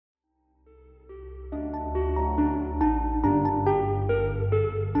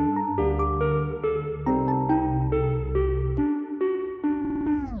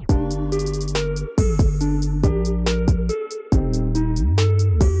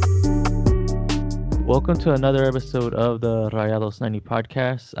Welcome to another episode of the Rayados 90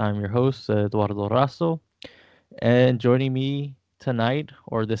 podcast. I'm your host, Eduardo Raso, and joining me tonight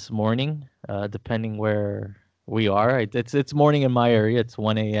or this morning, depending where we are. It's morning in my area. It's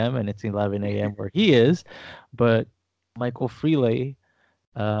 1 a.m. and it's 11 a.m. where he is, but Michael Freeley,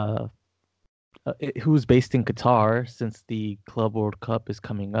 uh, who's based in Qatar, since the Club World Cup is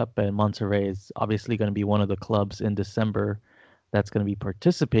coming up, and Monterrey is obviously going to be one of the clubs in December that's going to be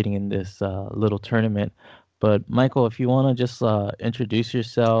participating in this little tournament. But Michael, if you want to just introduce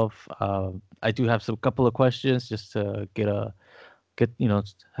yourself, I do have some couple of questions just to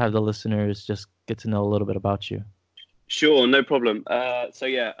have the listeners just get to know a little bit about you. Sure, no problem.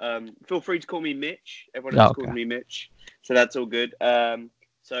 Feel free to call me Mitch. Everyone Oh, else calls okay. me Mitch, so that's all good.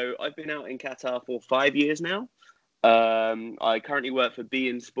 So I've been out in Qatar for 5 years now. I currently work for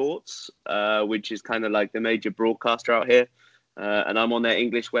beIN Sports, which is kind of like the major broadcaster out here, and I'm on their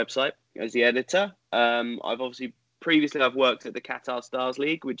English website as the editor. I've worked at the Qatar Stars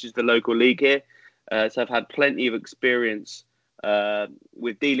League, which is the local league here, so I've had plenty of experience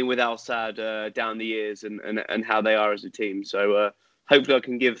with dealing with Al Sadd down the years and how they are as a team. So hopefully I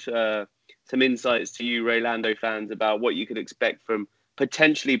can give some insights to you Raylando fans about what you could expect from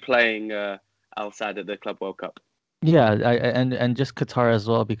potentially playing Al Sadd at the Club World Cup. Yeah, and just Qatar as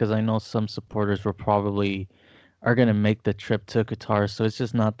well because I know some supporters will probably are gonna make the trip to Qatar, so it's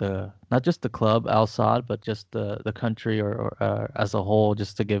just not just the club Al Sadd, but just the country or as a whole,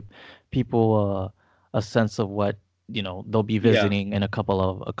 just to give people a sense of what they'll be Yeah. visiting in in a couple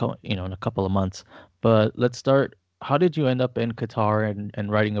of months. But let's start. How did you end up in Qatar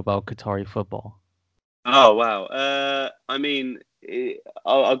and writing about Qatari football? Oh wow.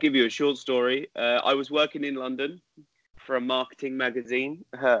 I'll give you a short story. I was working in London for a marketing magazine,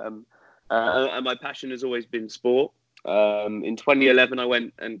 and my passion has always been sport. In 2011, I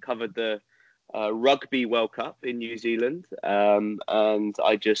went and covered the Rugby World Cup in New Zealand, and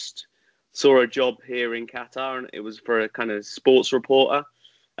I just saw a job here in Qatar, and it was for a kind of sports reporter,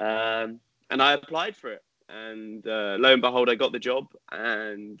 and I applied for it, and lo and behold, I got the job,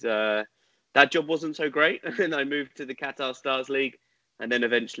 and that job wasn't so great, and I moved to the Qatar Stars League, and then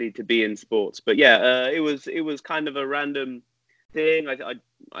eventually to beIN Sports. But yeah, it was kind of a random thing. I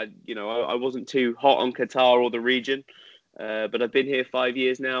wasn't too hot on Qatar or the region, but I've been here 5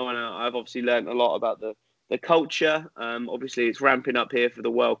 years now, and I've obviously learned a lot about the culture. Obviously, it's ramping up here for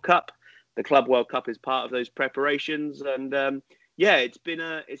the World Cup. The Club World Cup is part of those preparations, and yeah, it's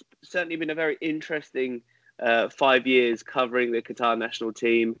certainly been a very interesting 5 years covering the Qatar national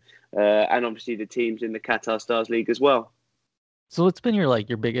team, and obviously the teams in the Qatar Stars League as well. So what's been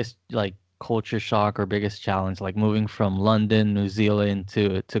your biggest culture shock or biggest challenge, like moving from London, New Zealand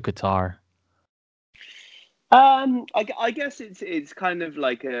to Qatar? I guess it's kind of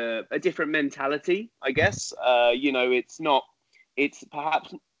like a different mentality. I guess it's not. It's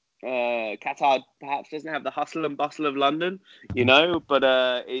perhaps Qatar perhaps doesn't have the hustle and bustle of London, but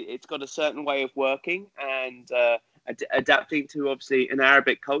it's got a certain way of working and adapting to obviously an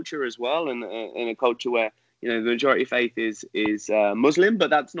Arabic culture as well, and in a culture where the majority of faith is Muslim, but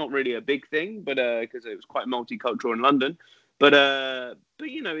that's not really a big thing, but because it was quite multicultural in London. But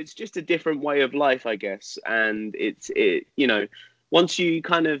it's just a different way of life, I guess, and once you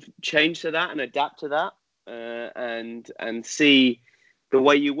kind of change to that and adapt to that, and see the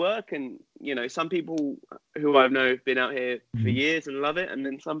way you work, and some people who I know have been out here for Mhm. years and love it, and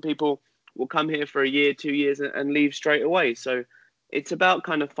then some people will come here for a year, 2 years, and leave straight away. So it's about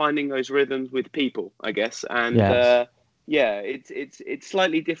kind of finding those rhythms with people, I guess, and Yes. yeah, it's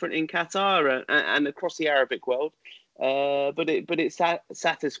slightly different in Qatar and across the Arabic world, but it's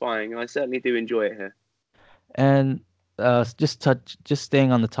satisfying, and I certainly do enjoy it here. And just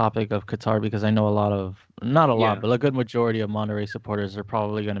staying on the topic of Qatar because I know not a lot, Yeah, but a good majority of Monterrey supporters are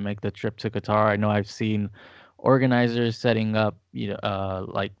probably going to make the trip to Qatar. I know I've seen organizers setting up,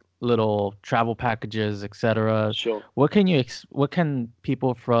 like little travel packages, etc. sure. What can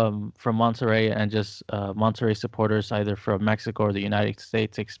people from Monterrey and just Monterrey supporters either from Mexico or the United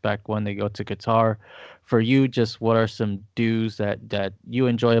States expect when they go to Qatar? For you, just what are some do's that you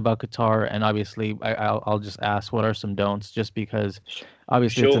enjoy about Qatar? And obviously, I'll just ask what are some don'ts, just because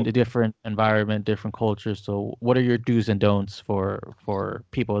obviously it's a Sure. different environment, different culture. So, what are your do's and don'ts for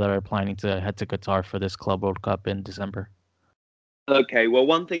people that are planning to head to Qatar for this Club World Cup in December? Okay, well,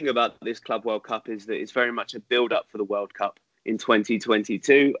 one thing about this Club World Cup is that it's very much a build-up for the World Cup in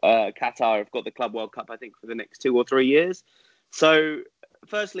 2022. Qatar have got the Club World Cup, I think, for the next 2 or 3 years. So,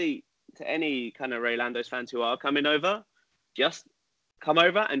 firstly, to any kind of Ray Landos fans who are coming over, just come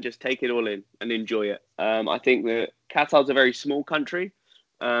over and just take it all in and enjoy it. I think that Qatar's a very small country,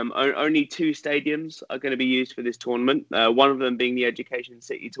 Only two stadiums are going to be used for this tournament. One of them being the Education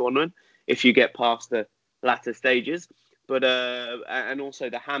City tournament, if you get past the latter stages. But and also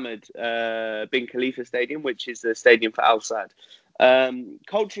the Hamad bin Khalifa Stadium, which is the stadium for Al Sadd.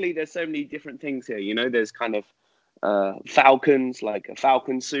 Culturally, there's so many different things here. You know, there's kind of falcons, like a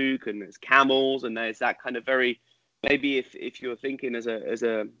falcon souk, and there's camels, and there's that kind of very, maybe if you're thinking as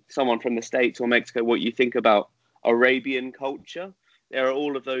a someone from the States or Mexico, what you think about Arabian culture. There are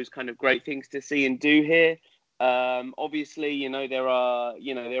all of those kind of great things to see and do here. Obviously, there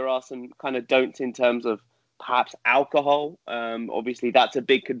are some kind of don'ts in terms of perhaps alcohol. Obviously, that's a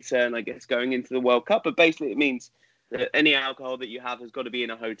big concern, I guess, going into the World Cup. But basically, it means that any alcohol that you have has got to be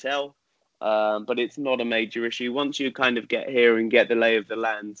in a hotel. But it's not a major issue. Once you kind of get here and get the lay of the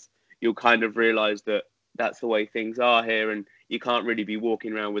lands, you'll kind of realize that that's the way things are here. And you can't really be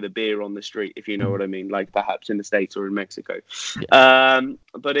walking around with a beer on the street, if you know what I mean, like perhaps in the States or in Mexico. Yeah.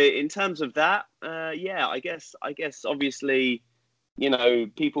 But in terms of that, I guess obviously,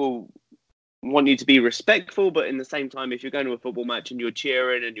 people want you to be respectful, but in the same time, if you're going to a football match and you're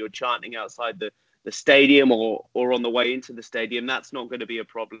cheering and you're chanting outside the stadium or on the way into the stadium, that's not going to be a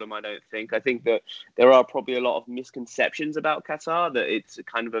problem, I don't think. I think that there are probably a lot of misconceptions about Qatar, that it's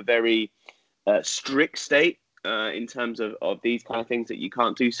kind of a very strict state in terms of these kind of things, that you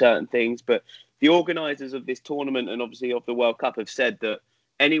can't do certain things. But the organisers of this tournament and obviously of the World Cup have said that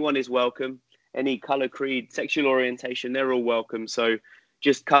anyone is welcome, any colour, creed, sexual orientation, they're all welcome. So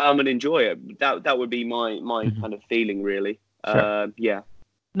just come and enjoy it. That would be my kind of feeling, really. Sure. Yeah.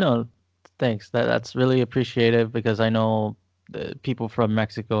 No, thanks. That's really appreciative, because I know the people from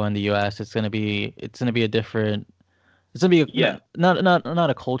Mexico and the U.S. It's gonna be a different. It's gonna be not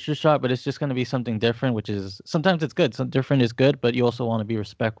a culture shock, but it's just gonna be something different, which is sometimes it's good. Some different is good, but you also want to be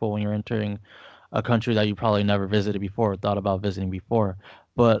respectful when you're entering a country that you probably never visited before or thought about visiting before.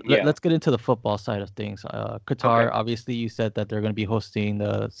 But let's get into the football side of things. Qatar, obviously, you said that they're going to be hosting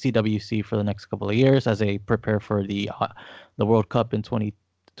the CWC for the next couple of years as they prepare for the World Cup in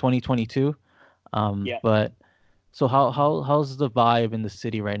 2022. But so how's the vibe in the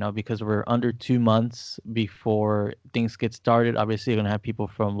city right now? Because we're under 2 months before things get started. Obviously, you're gonna have people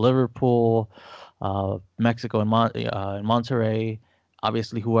from Liverpool, Mexico, and Monterrey.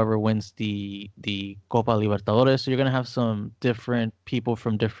 Obviously, whoever wins the Copa Libertadores. So you're gonna have some different people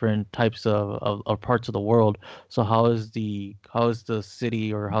from different types of parts of the world. So how is the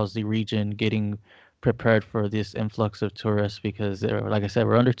city, or how's the region getting prepared for this influx of tourists? Because like I said,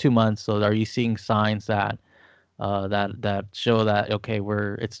 we're under 2 months. So are you seeing signs that that show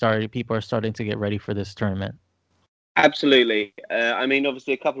that people are starting to get ready for this tournament? Absolutely. I mean,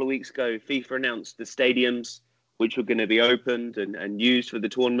 obviously, a couple of weeks ago, FIFA announced the stadiums which were going to be opened and used for the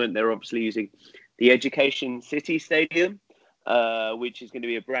tournament. They're obviously using the Education City Stadium, which is going to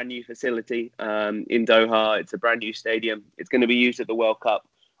be a brand new facility in Doha. It's a brand new stadium. It's going to be used at the World Cup,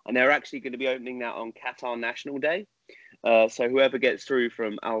 and they're actually going to be opening that on Qatar National Day. So whoever gets through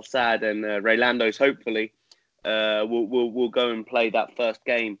from Al Sadd and Raylando's, hopefully, will go and play that first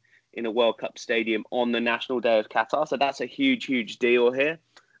game in a World Cup stadium on the National Day of Qatar. So that's a huge deal here.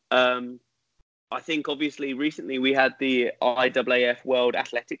 I think obviously recently we had the IAAF World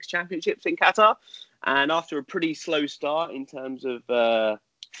Athletics Championships in Qatar, and after a pretty slow start in terms of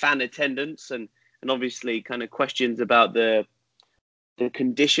fan attendance and obviously kind of questions about the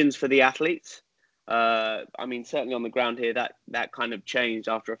conditions for the athletes, I mean, certainly on the ground here, that kind of changed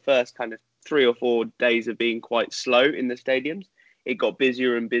after a first kind of 3 or 4 days of being quite slow in the stadiums. It got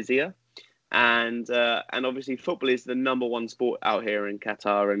busier and busier, and obviously football is the number one sport out here in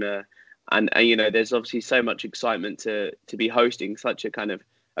Qatar, and there's obviously so much excitement to be hosting such a kind of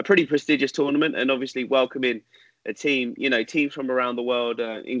a pretty prestigious tournament, and obviously welcoming a team, teams from around the world,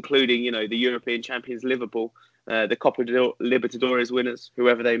 including the European champions Liverpool, the Copa Libertadores winners,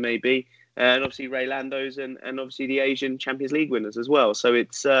 whoever they may be, and obviously Raylando's and obviously the Asian Champions League winners as well. So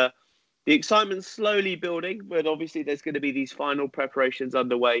it's the excitement's slowly building, but obviously there's going to be these final preparations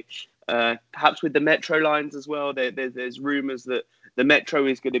underway. Perhaps with the metro lines as well. There's rumours that the metro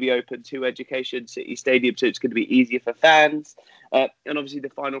is going to be open to Education City Stadium, so it's going to be easier for fans. And obviously the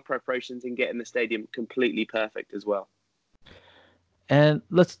final preparations in getting the stadium completely perfect as well. And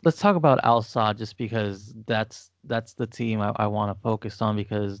let's talk about Al Sadd, just because that's the team I want to focus on,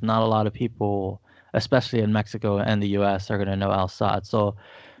 because not a lot of people, especially in Mexico and the U.S., are going to know Al Sadd. So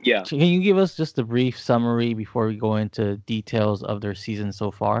yeah, can you give us just a brief summary before we go into details of their season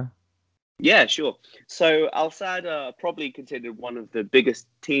so far? Yeah, sure. So Al Sadd are probably considered one of the biggest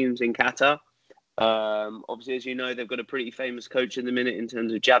teams in Qatar. Obviously, as you know, they've got a pretty famous coach in the minute in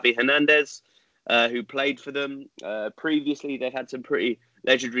terms of Javi Hernandez. who played for them. Previously, they've had some pretty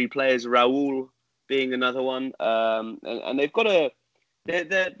legendary players, Raul being another one. And they've got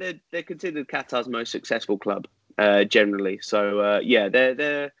they're considered Qatar's most successful club generally. So yeah,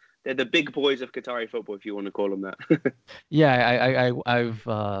 they're the big boys of Qatari football, if you want to call them that. Yeah,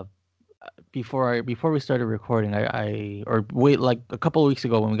 I've before we started recording, or wait, like a couple of weeks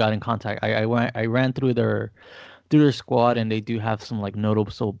ago when we got in contact, I ran through their squad, and they do have some like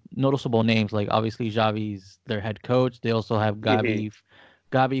noticeable names. Like obviously Xavi's their head coach. They also have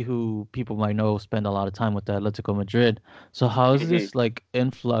Gabi, who people might know spend a lot of time with the Atletico Madrid. So how is this like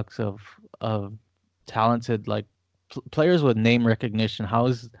influx of talented like players with name recognition? How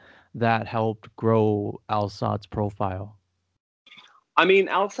has that helped grow Al Saad's profile? I mean,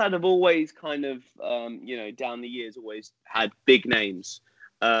 Al Sadd have always kind of, down the years, always had big names.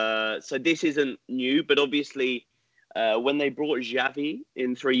 So this isn't new, but obviously, when they brought Xavi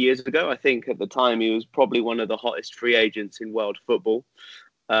in 3 years ago, I think at the time he was probably one of the hottest free agents in world football.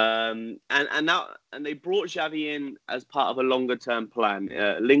 And they brought Xavi in as part of a longer term plan,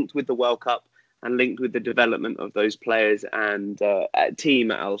 linked with the World Cup and linked with the development of those players and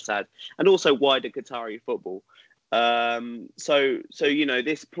team at Al Sadd, and also wider Qatari football. So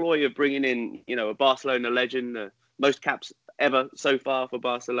this ploy of bringing in a Barcelona legend, most caps ever so far for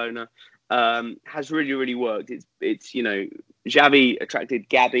Barcelona, has really, really worked. It's Xavi attracted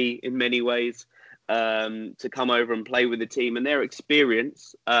Gabi in many ways to come over and play with the team, and their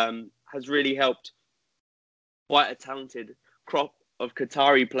experience has really helped quite a talented crop of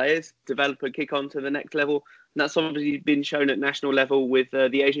Qatari players develop and kick on to the next level. And that's obviously been shown at national level with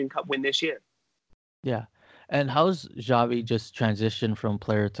the Asian Cup win this year. Yeah. And how's Xavi just transitioned from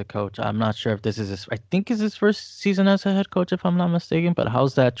player to coach? I'm not sure if this is I think is his first season as a head coach, if I'm not mistaken. But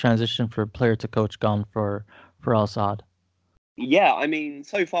how's that transition for player to coach gone for Al Saad? Yeah, I mean,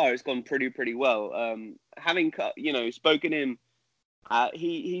 so far it's gone pretty well. Having spoken to him,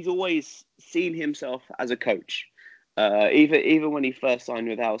 he's always seen himself as a coach. Even when he first signed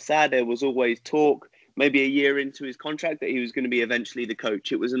with Al Sadd, there was always talk, maybe a year into his contract, that he was going to be eventually the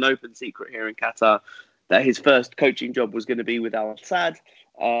coach. It was an open secret here in Qatar that his first coaching job was going to be with Al Sadd.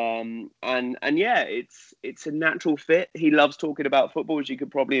 And yeah, it's a natural fit. He loves talking about football, as you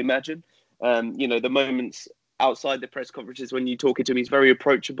could probably imagine. The moments outside the press conferences when you're talking to him, he's very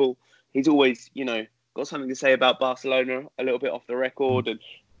approachable. He's always, got something to say about Barcelona, a little bit off the record.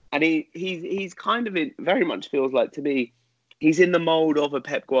 And he's kind of very much feels like, to me, he's in the mold of a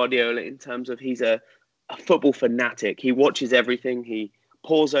Pep Guardiola in terms of he's a football fanatic. He watches everything. He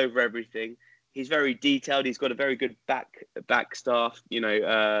pores over everything. He's very detailed. He's got a very good back staff,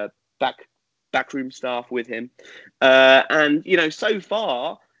 backroom staff with him. And so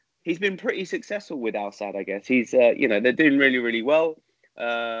far, he's been pretty successful with Al Sadd, I guess. He's, they're doing really, really well.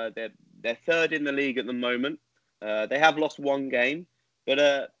 They're third in the league at the moment. They have lost one game, but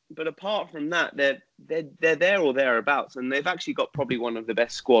apart from that, they're there or thereabouts, and they've actually got probably one of the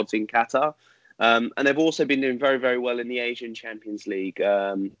best squads in Qatar. And they've also been doing very, very well in the Asian Champions League.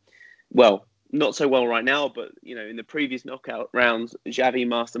 Well, not so well right now, but in the previous knockout rounds, Xavi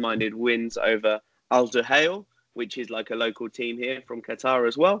masterminded wins over Al Duhail, which is like a local team here from Qatar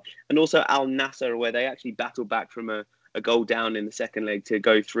as well, and also Al Nassr, where they actually battled back from a goal down in the second leg to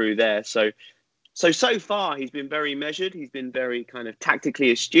go through there. So far he's been very measured. He's been very kind of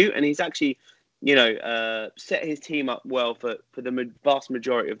tactically astute, and he's actually, set his team up well for the vast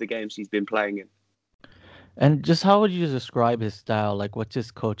majority of the games he's been playing in. And just how would you describe his style? Like, what's his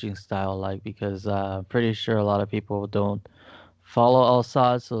coaching style like? Because pretty sure a lot of people don't follow Al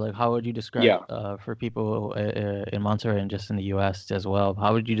Sadd. So, like, how would you describe for people in Monterrey and just in the U.S. as well?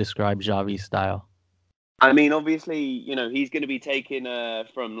 How would you describe Xavi's style? I mean, obviously, he's going to be taking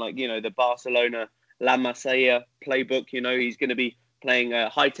from the Barcelona La Masia playbook. He's going to be playing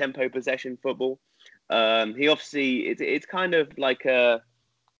high tempo possession football. He obviously it's kind of like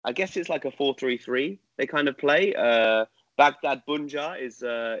I guess it's like a 4-3-3 they kind of play. Baghdad Bunja is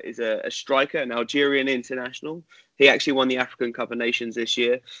a striker, an Algerian international. He actually won the African Cup of Nations this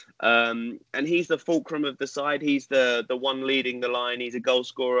year. And he's the fulcrum of the side. He's the one leading the line. He's a goal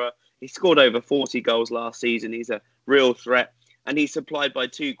scorer. He scored over 40 goals last season. He's a real threat. And he's supplied by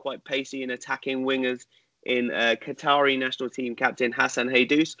two quite pacey and attacking wingers in Qatari national team captain Hassan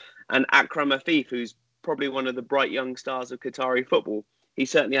Haydous and Akram Afif, who's probably one of the bright young stars of Qatari football. He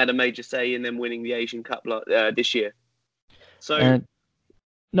certainly had a major say in them winning the Asian Cup this year. So,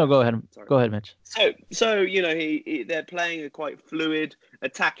 no, go ahead. Sorry. Go ahead, Mitch. So they're playing a quite fluid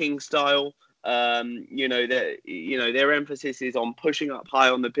attacking style. Their emphasis is on pushing up high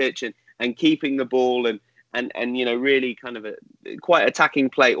on the pitch and keeping the ball and really kind of quite attacking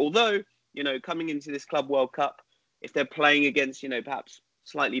play. Although coming into this Club World Cup, if they're playing against, perhaps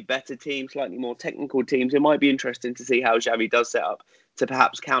slightly better teams, slightly more technical teams, it might be interesting to see how Xavi does set up to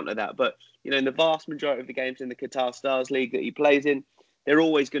perhaps counter that. But, in the vast majority of the games in the Qatar Stars League that he plays in, they're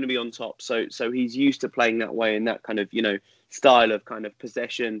always going to be on top. So he's used to playing that way in that kind of, style of kind of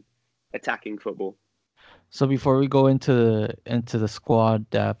possession, attacking football. So before we go into the squad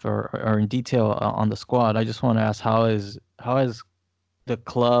depth or in detail on the squad, I just want to ask how is the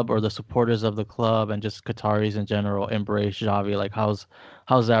club or the supporters of the club and just Qataris in general embrace Xavi? Like how's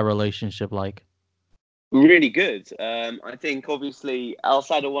that relationship like? Really good. I think obviously Al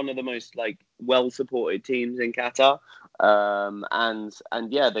Sadd are one of the most well supported teams in Qatar, and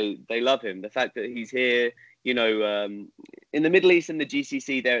yeah, they love him. The fact that he's here, in the Middle East and the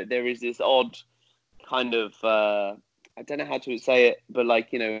GCC, there is this odd kind of I don't know how to say it, but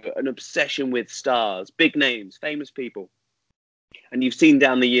an obsession with stars, big names, famous people. And you've seen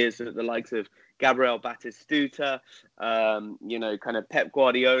down the years that the likes of Gabriel Batistuta, kind of Pep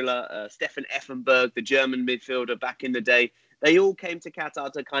Guardiola, Stefan Effenberg, the German midfielder back in the day, they all came to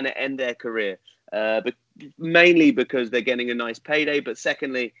Qatar to kind of end their career, but mainly because they're getting a nice payday. But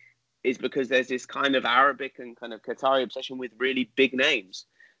secondly, is because there's this kind of Arabic and kind of Qatari obsession with really big names.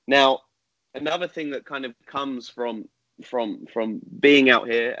 Now, another thing that kind of comes from being out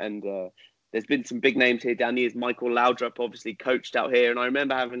here, and there's been some big names here down the years. Michael Laudrup obviously coached out here, and I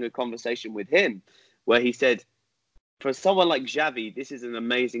remember having a conversation with him where he said, for someone like Xavi, this is an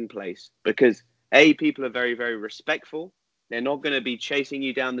amazing place because people are very, very respectful. They're not going to be chasing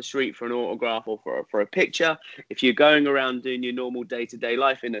you down the street for an autograph or for a picture. If you're going around doing your normal day-to-day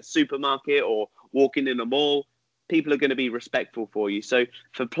life in a supermarket or walking in a mall, people are going to be respectful for you. So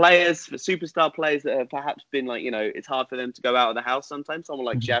for players, for superstar players that have perhaps been it's hard for them to go out of the house sometimes, someone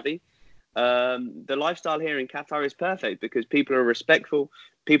like Xavi, the lifestyle here in Qatar is perfect because people are respectful.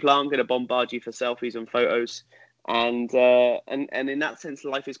 People aren't going to bombard you for selfies and photos. And in that sense,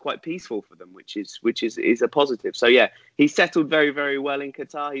 life is quite peaceful for them, which is a positive. So yeah, he's settled very, very well in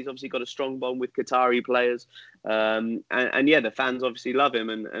Qatar. He's obviously got a strong bond with Qatari players, and yeah, the fans obviously love him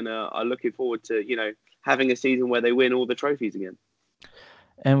and are looking forward to having a season where they win all the trophies again.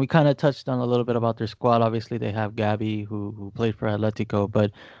 And we kind of touched on a little bit about their squad. Obviously, they have Gabby who played for Atletico,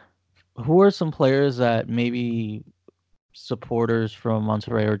 but who are some players that maybe supporters from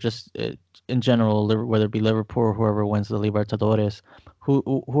Monterrey or just in general, whether it be Liverpool or whoever wins the Libertadores,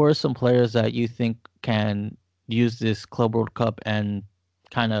 who are some players that you think can use this Club World Cup and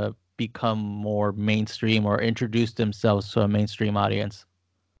kind of become more mainstream or introduce themselves to a mainstream audience?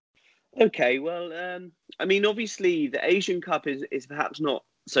 Okay, well, I mean, obviously the Asian Cup is perhaps not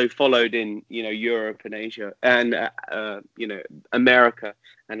so followed in Europe and Asia and America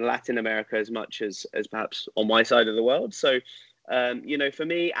and Latin America as much as perhaps on my side of the world. So for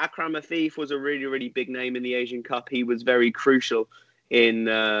me, Akram Afif was a really, really big name in the Asian Cup. He was very crucial in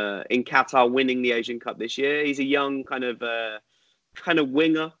Qatar winning the Asian Cup this year. He's a young kind of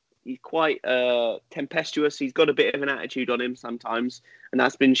winger. He's quite tempestuous. He's got a bit of an attitude on him sometimes, and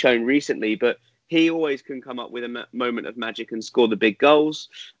that's been shown recently. But he always can come up with a moment of magic and score the big goals.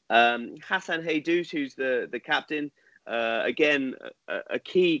 Hassan Jesus, who's the captain, again, a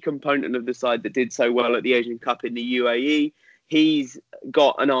key component of the side that did so well at the Asian Cup in the UAE. He's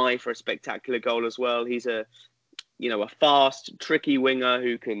got an eye for a spectacular goal as well. He's a fast, tricky winger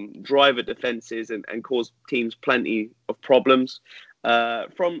who can drive at defences and cause teams plenty of problems.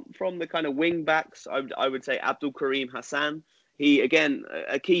 From the kind of wing backs, I would say Abdul Karim Hassan. He, again,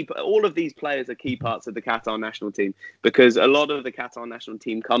 all of these players are key parts of the Qatar national team because a lot of the Qatar national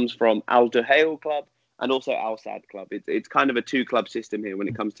team comes from Al Duhail club and also Al Sadd club. It's kind of a two-club system here when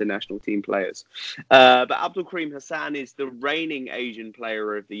it comes to national team players. But Abdul Karim Hassan is the reigning Asian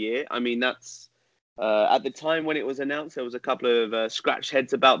player of the year. I mean, that's at the time when it was announced, there was a couple of scratch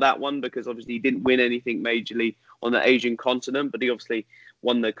heads about that one because obviously he didn't win anything majorly on the Asian continent, but he obviously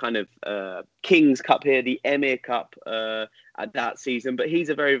won the kind of King's Cup here, the Emir Cup at that season. But he's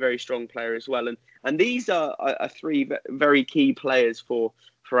a very, very strong player as well. And these are three very key players for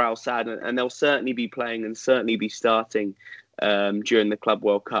Al Sadd, and they'll certainly be playing and certainly be starting during the Club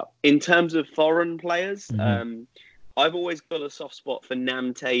World Cup. In terms of foreign players, I've always got a soft spot for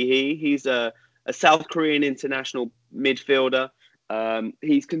Nam Tae-hee. He's a South Korean international midfielder.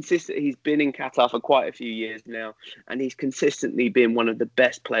 He's consistent. He's been in Qatar for quite a few years now, and he's consistently been one of the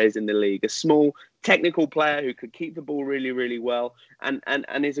best players in the league. A small, technical player who could keep the ball really, really well, and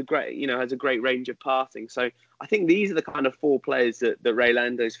is a great, has a great range of passing. So I think these are the kind of four players that Ray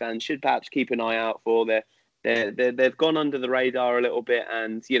Lando's fans should perhaps keep an eye out for. They're they've gone under the radar a little bit,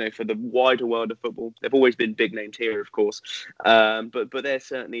 and for the wider world of football, they've always been big names here, of course. But they're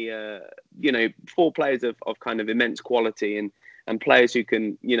certainly four players of kind of immense quality and players who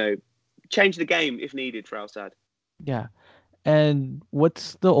can change the game if needed for Al Sadd. Yeah. And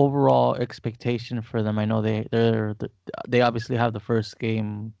what's the overall expectation for them? I know they obviously have the first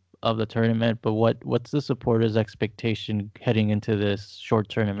game of the tournament, but what's the supporters' expectation heading into this short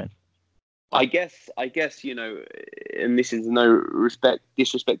tournament? I guess, and this is no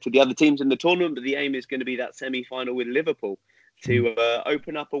disrespect to the other teams in the tournament, but the aim is going to be that semi-final with Liverpool to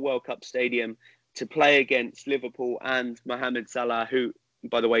open up a World Cup stadium to play against Liverpool and Mohamed Salah, who,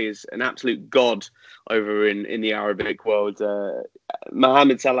 by the way, is an absolute god over in the Arabic world.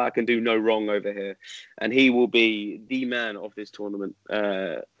 Mohamed Salah can do no wrong over here, and he will be the man of this tournament.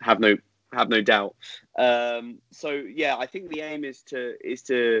 Have no doubt. So yeah, I think the aim is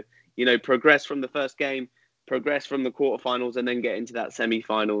to progress from the first game, progress from the quarterfinals, and then get into that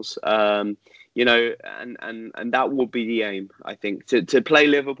semi-finals. And that will be the aim, I think, to play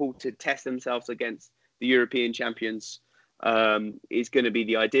Liverpool, to test themselves against the European champions. Is going to be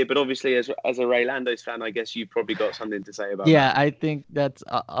the idea. But obviously, as a Ray Landos fan, I guess you've probably got something to say about that. Yeah, I think that's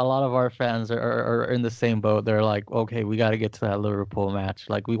a lot of our fans are in the same boat. They're like, okay, we got to get to that Liverpool match.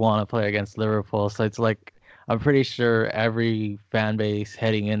 Like, we want to play against Liverpool. So it's like, I'm pretty sure every fan base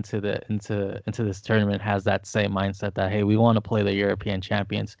heading into this tournament has that same mindset that, hey, we want to play the European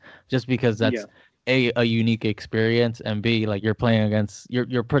champions, just because that's a unique experience, and B, like, you're playing against,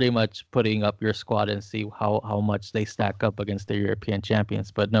 you're pretty much putting up your squad and see how much they stack up against the European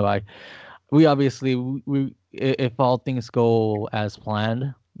champions. But no, we obviously, if all things go as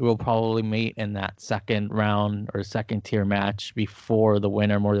planned, we'll probably meet in that second round or second tier match before the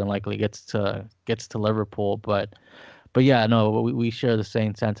winner more than likely gets to Liverpool. But yeah, no, we share the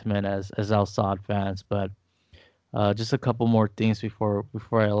same sentiment as Al Sadd fans. But just a couple more things before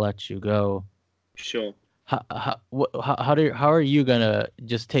I let you go. Sure. How are you gonna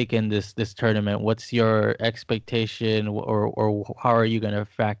just take in this tournament? What's your expectation, or how are you gonna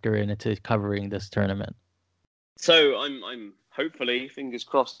factor into covering this tournament? So I'm hopefully, fingers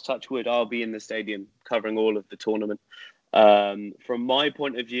crossed, touch wood, I'll be in the stadium covering all of the tournament. From my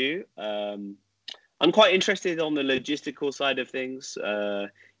point of view, I'm quite interested on the logistical side of things.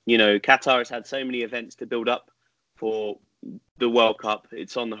 Qatar has had so many events to build up for the World Cup.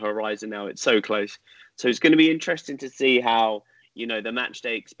 It's on the horizon now. It's so close. So it's going to be interesting to see how, the match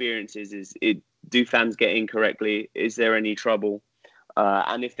day experiences do fans get in correctly? Is there any trouble?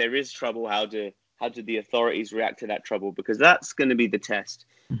 And if there is trouble, how do the authorities react to that trouble? Because that's going to be the test.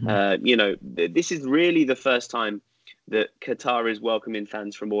 Mm-hmm. This is really the first time that Qatar is welcoming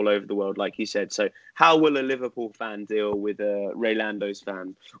fans from all over the world, like you said. So how will a Liverpool fan deal with a Ray Landos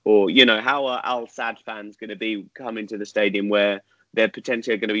fan? Or, how are Al Sadd fans going to be coming to the stadium where there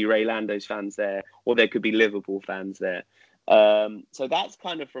potentially are going to be Ray Landos fans there, or there could be Liverpool fans there? So that's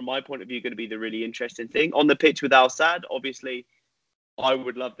kind of, from my point of view, going to be the really interesting thing. On the pitch with Al Sadd, obviously, I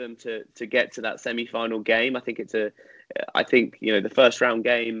would love them to get to that semi-final game. I think the first round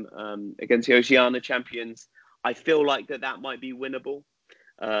game against the Oceania champions, I feel like that might be winnable.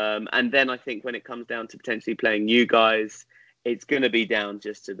 And then I think when it comes down to potentially playing you guys, it's going to be down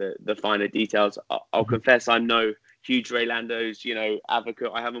just to the finer details. I'll confess, I'm no huge Ray Landos,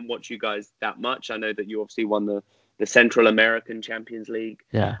 advocate. I haven't watched you guys that much. I know that you obviously won the Central American Champions League.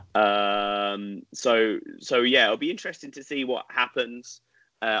 Yeah. So yeah, it'll be interesting to see what happens.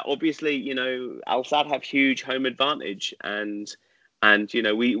 Obviously, Al Sadd have huge home advantage, and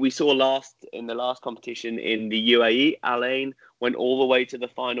we saw in the last competition in the UAE, Al Ain went all the way to the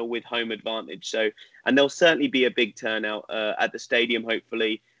final with home advantage. So, and there'll certainly be a big turnout at the stadium,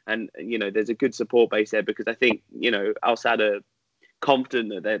 hopefully. And there's a good support base there, because I think Al Sadd are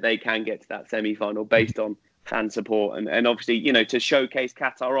confident that they can get to that semi-final based on fan support, and obviously to showcase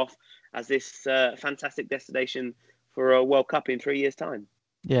Qatar off as this fantastic destination for a World Cup in 3 years' time.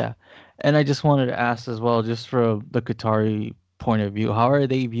 Yeah, and I just wanted to ask as well, just from the Qatari point of view, how are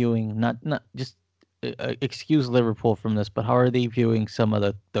they viewing, not just excuse Liverpool from this, but how are they viewing some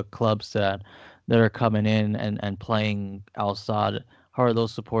of the clubs that are coming in and playing Al Sadd? How are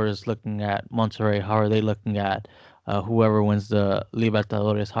those supporters looking at Monterrey? How are they looking at whoever wins the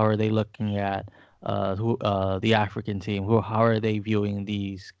Libertadores? How are they looking at the African team? How are they viewing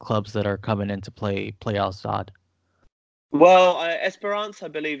these clubs that are coming in to play Al Sadd? Well, Esperance, I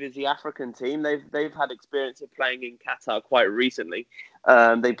believe, is the African team. They've had experience of playing in Qatar quite recently.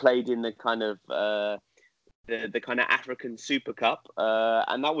 They played in the kind of the the kind of African Super Cup,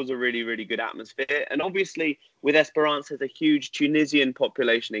 and that was a really, really good atmosphere. And obviously, with Esperance, there's a huge Tunisian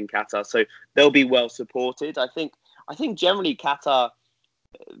population in Qatar, so they'll be well supported. I think generally Qatar,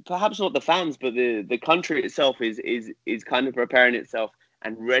 perhaps not the fans, but the country itself is kind of preparing itself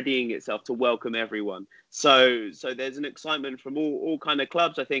and readying itself to welcome everyone. So there's an excitement from all kind of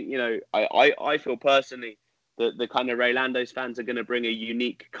clubs. I think, I feel personally that the kind of Raylando's fans are going to bring a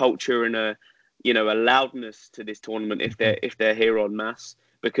unique culture and a loudness to this tournament if they're here en masse,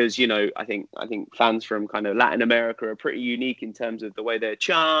 because I think fans from kind of Latin America are pretty unique in terms of the way they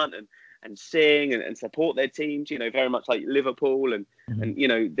chant and sing and support their teams, very much like Liverpool and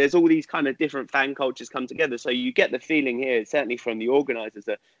there's all these kind of different fan cultures come together. So you get the feeling here, certainly from the organisers,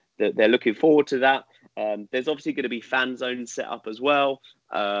 that they're looking forward to that. There's obviously going to be fan zones set up as well.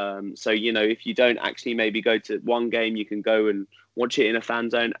 So, if you don't actually maybe go to one game, you can go and watch it in a fan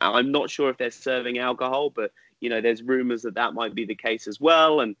zone. I'm not sure if they're serving alcohol, but, there's rumours that might be the case as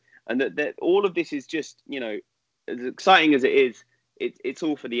well. And that all of this is just, as exciting as it is, it's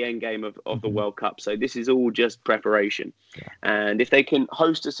all for the end game of the World Cup. So this is all just preparation. Yeah. And if they can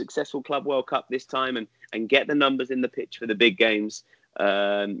host a successful Club World Cup this time and get the numbers in the pitch for the big games,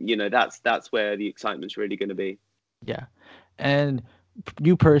 that's where the excitement's really going to be. Yeah. And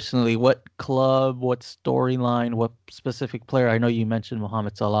you personally, what club, what storyline, what specific player? I know you mentioned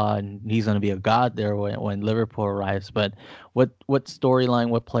Mohamed Salah, and he's going to be a god there when Liverpool arrives. But what storyline,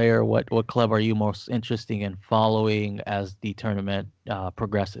 what player, what club are you most interested in following as the tournament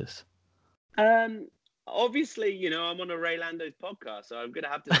progresses? Obviously, I'm on a Raylando's podcast, so I'm going to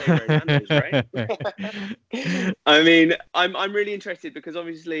have to say Raylando's, right? I mean, I'm really interested because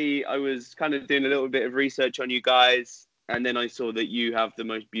obviously I was kind of doing a little bit of research on you guys. And then I saw that you have the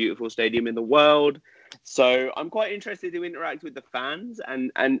most beautiful stadium in the world. So I'm quite interested to interact with the fans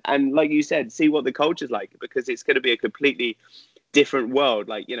and like you said, see what the culture's like, because it's going to be a completely different world.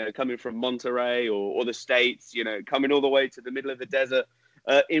 Like, coming from Monterrey or the States, coming all the way to the middle of the desert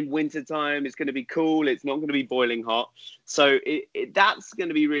in wintertime, it's going to be cool. It's not going to be boiling hot. So that's going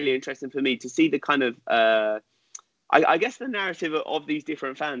to be really interesting for me to see the kind of, I guess, the narrative of these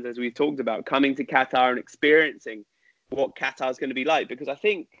different fans, as we've talked about, coming to Qatar and experiencing what Qatar is going to be like, because I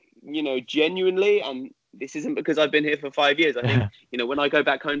think, genuinely, and this isn't because I've been here for 5 years. I think, when I go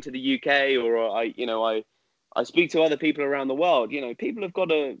back home to the UK or I speak to other people around the world, people have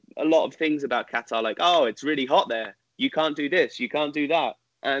got a lot of things about Qatar, like, oh, it's really hot there. You can't do this. You can't do that.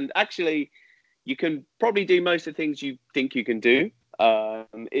 And actually, you can probably do most of the things you think you can do.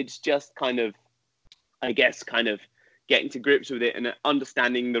 It's just kind of getting to grips with it and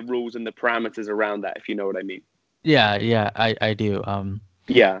understanding the rules and the parameters around that, if you know what I mean. Yeah, I do.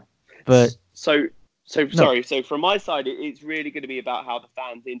 Yeah. But so sorry. So from my side, it's really going to be about how the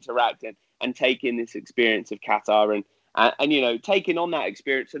fans interact and take in this experience of Qatar and taking on that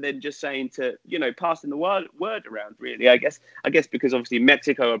experience and then just saying to, passing the word around, really, I guess, because obviously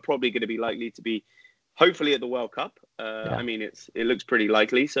Mexico are probably going to be likely to be hopefully at the World Cup. Yeah. I mean, it looks pretty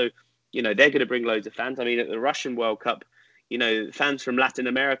likely. So, they're going to bring loads of fans. I mean, at the Russian World Cup, fans from Latin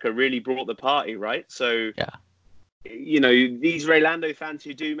America really brought the party, right? So, yeah. These Raylando fans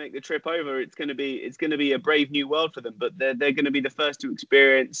who do make the trip over, it's going to be a brave new world for them. But they're going to be the first to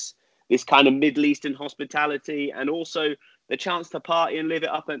experience this kind of Middle Eastern hospitality and also the chance to party and live it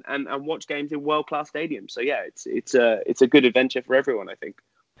up and watch games in world-class stadiums. So yeah, it's a good adventure for everyone, I think.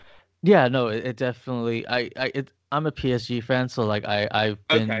 Yeah, no, it definitely. I'm a PSG fan, so like I've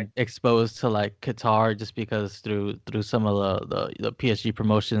been exposed to like Qatar just because through some of the PSG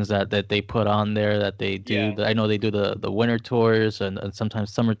promotions that they put on there, that they do. Yeah. I know they do the winter tours and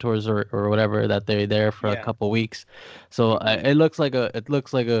sometimes summer tours or whatever, that they're there for a couple weeks. So it looks like a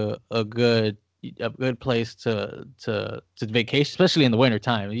good place to vacation, especially in the winter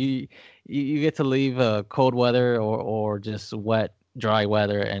time. You get to leave cold weather or just wet, dry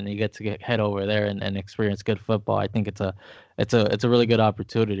weather, and you get to head over there and experience good football. I think it's a really good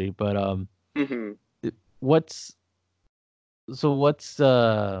opportunity. But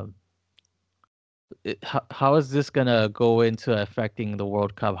how is this gonna go into affecting the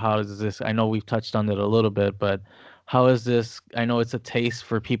World Cup? How is this? I know we've touched on it a little bit, but how is this? I know it's a taste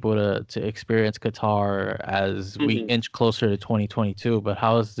for people to experience Qatar as we inch closer to 2022, but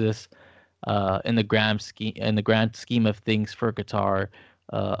how is this in the grand scheme of things for Qatar,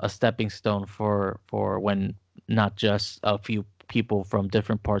 a stepping stone for when not just a few people from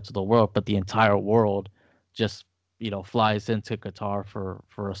different parts of the world, but the entire world just flies into Qatar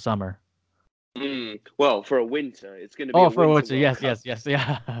for a summer? Well, for a winter, it's going to be. For a winter, yes,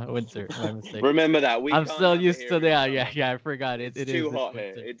 yeah, winter. My mistake. Remember that I'm still used to that. Yeah, I forgot it. It's too hot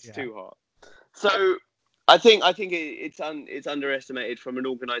here. It's too hot. So it's underestimated from an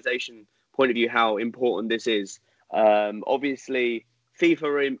organisation point of view how important this is. Obviously,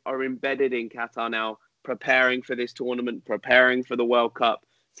 FIFA are embedded in Qatar now, preparing for this tournament, preparing for the World Cup.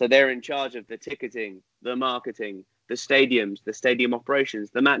 So they're in charge of the ticketing, the marketing, the stadiums, the stadium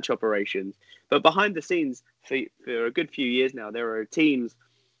operations, the match operations. But behind the scenes, for a good few years now, there are teams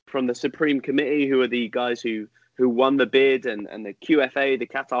from the Supreme Committee who are the guys who won the bid, and the QFA, the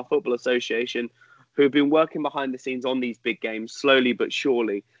Qatar Football Association, who have been working behind the scenes on these big games slowly but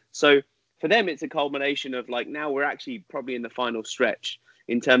surely. So for them, it's a culmination of like, now we're actually probably in the final stretch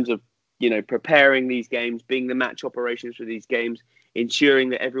in terms of, preparing these games, being the match operations for these games, ensuring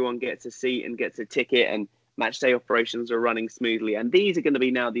that everyone gets a seat and gets a ticket, and match day operations are running smoothly. And these are going to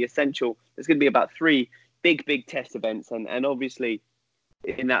be now the essential. There's going to be about 3 big test events, and obviously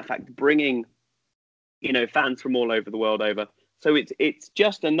in that fact bringing fans from all over the world over. So it's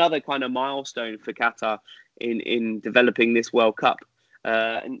just another kind of milestone for Qatar in developing this World Cup,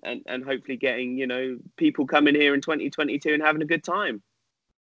 and hopefully getting people coming here in 2022 and having a good time.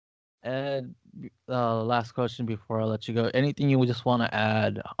 And last question before I let you go. Anything you just want to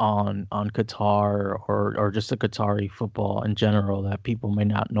add on Qatar, or just the Qatari football in general that people may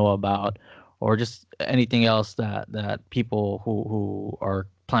not know about, or just anything else that people who are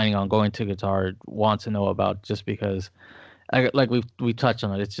planning on going to Qatar want to know about, just because like we touched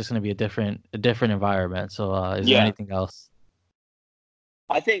on it, it's just going to be a different environment. So is there anything else?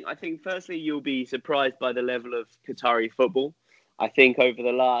 I think firstly you'll be surprised by the level of Qatari football. I think over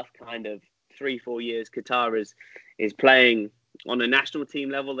the last kind of 3-4 years, Qatar is playing on a national team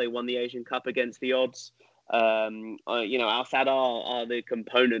level. They won the Asian Cup against the odds. Al Sadd are the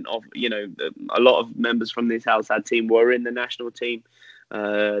component of, a lot of members from this Al Sadd team were in the national team.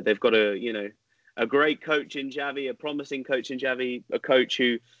 They've got a great coach in Xavi, a promising coach in Xavi, a coach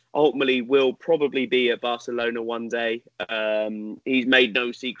who ultimately will probably be at Barcelona one day. He's made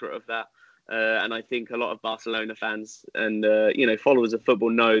no secret of that. And I think a lot of Barcelona fans and followers of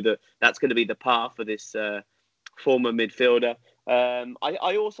football know that that's going to be the path for this former midfielder.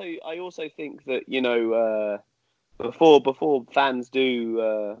 I also think that before fans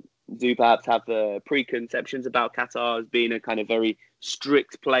do perhaps have the preconceptions about Qatar as being a kind of very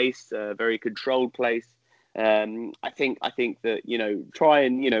strict place, a very controlled place. I think that try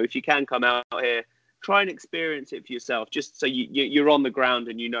and if you can come out here, try and experience it for yourself, just so you're on the ground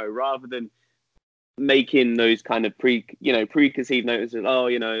and rather than making those kind of preconceived notions of,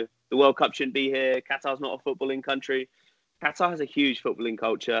 the World Cup shouldn't be here, Qatar's not a footballing country. Qatar has a huge footballing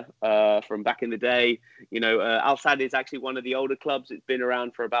culture from back in the day. Al Sadd is actually one of the older clubs. It's been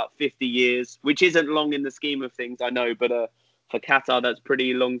around for about 50 years, which isn't long in the scheme of things, I know, but for Qatar, that's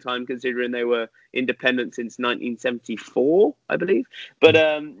pretty long time considering they were independent since 1974, I believe. But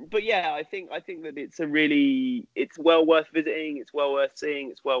yeah, I think that it's well worth visiting. It's well worth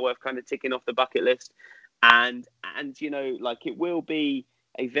seeing. It's well worth kind of ticking off the bucket list. And it will be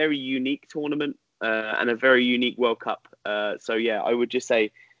a very unique tournament and a very unique World Cup. So yeah, I would just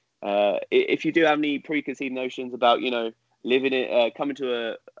say if you do have any preconceived notions about living it, coming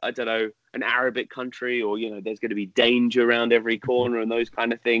to an Arabic country, or there's going to be danger around every corner and those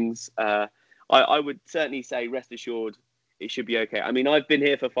kind of things, I would certainly say rest assured it should be okay. I mean, I've been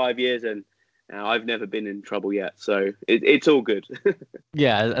here for 5 years and I've never been in trouble yet, so it's all good.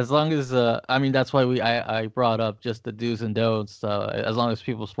 Yeah, as long as that's why I brought up just the do's and don'ts. As long as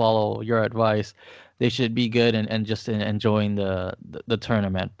people follow your advice, they should be good and just enjoying the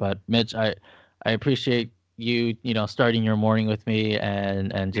tournament. But Mitch, I appreciate you starting your morning with me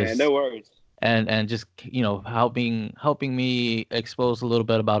and just no worries. And just helping me expose a little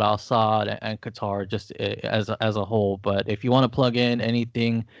bit about Al Sadd and Qatar just as a whole. But if you want to plug in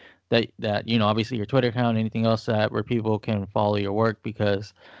anything that obviously your Twitter account, anything else where people can follow your work,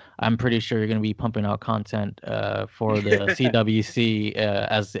 because I'm pretty sure you're going to be pumping out content for the CWC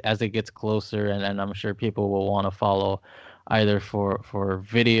as it gets closer, and I'm sure people will want to follow either for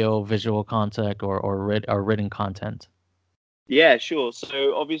visual content or written content. Yeah, sure.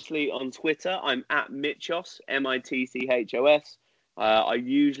 So obviously on Twitter, I'm at Mitchos, Mitchos. I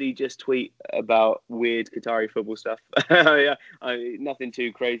usually just tweet about weird Qatari football stuff. Yeah, nothing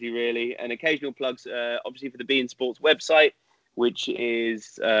too crazy really. And occasional plugs, obviously for the beIN Sports website, which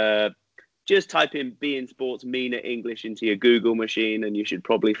is just type in beIN Sports MENA English into your Google machine and you should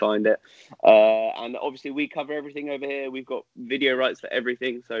probably find it. And obviously we cover everything over here. We've got video rights for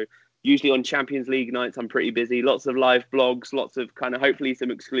everything. So usually on Champions League nights, I'm pretty busy. Lots of live blogs, lots of kind of hopefully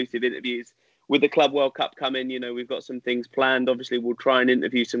some exclusive interviews with the Club World Cup coming, we've got some things planned. Obviously, we'll try and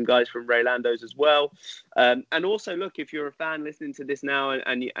interview some guys from Raylando's as well. And also, look, if you're a fan listening to this now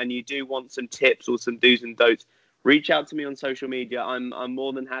and you do want some tips or some do's and don'ts, reach out to me on social media. I'm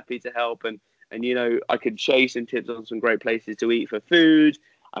more than happy to help. And I could show you some tips on some great places to eat for food.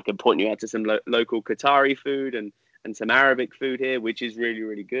 I can point you out to some local Qatari food and some Arabic food here, which is really,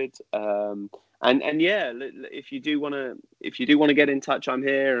 really good. And yeah, if you do want to get in touch, I'm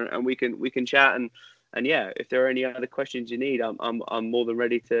here and we can chat. And yeah, if there are any other questions you need, I'm more than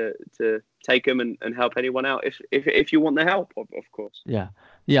ready to take them and help anyone out if you want the help, of course. Yeah,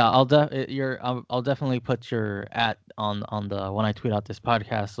 I'll definitely put your on the when I tweet out this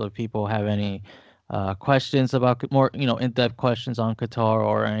podcast. So if people have any questions about more in-depth questions on Qatar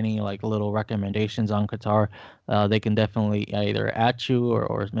or any like little recommendations on Qatar, they can definitely either at you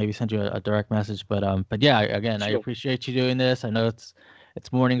or maybe send you a direct message. But yeah, again, Sure. I appreciate you doing this. I know it's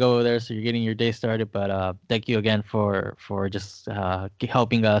morning over there, so you're getting your day started. But thank you again for just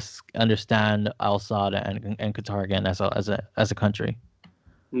helping us understand Al Sadd and Qatar again as a country.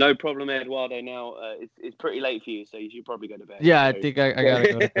 No problem, Eduardo. Now it's pretty late for you, so you should probably go to bed. Yeah, so. I think I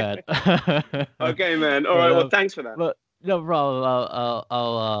gotta go to bed. Okay, man. All right. Well, thanks for that. But no problem.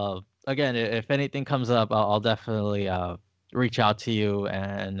 I'll again, if anything comes up, I'll definitely reach out to you.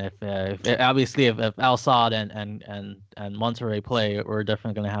 And if obviously if Al Sadd and Monterrey play, we're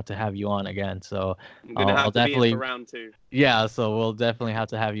definitely gonna have to have you on again. So I'm gonna have I'll to definitely be in for round 2. Yeah, so we'll definitely have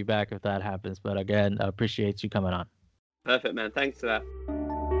to have you back if that happens. But again, I appreciate you coming on. Perfect, man. Thanks for that.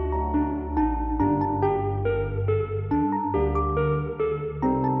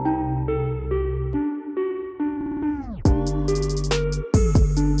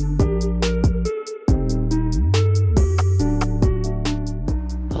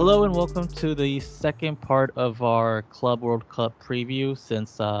 Hello and welcome to the second part of our Club World Cup preview.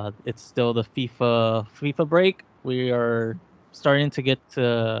 Since it's still the FIFA break, we are starting to get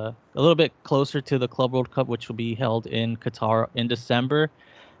a little bit closer to the Club World Cup, which will be held in Qatar in December.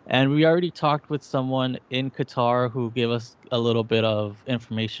 And we already talked with someone in Qatar who gave us a little bit of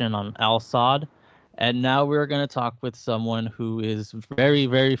information on Al Sadd. And now we're going to talk with someone who is very,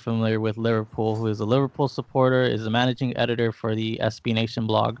 very familiar with Liverpool, who is a Liverpool supporter, is a managing editor for the SB Nation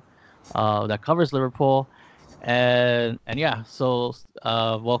blog that covers Liverpool. And yeah, so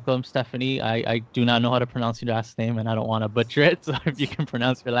welcome, Stephanie. I do not know how to pronounce your last name, and I don't want to butcher it. So if you can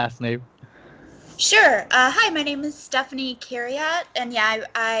pronounce your last name. Sure. Hi, my name is Stephanie Kiriat, and yeah,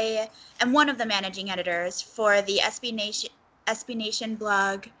 I am one of the managing editors for the SB Nation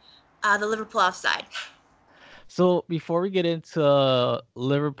blog, the Liverpool Offside. So before we get into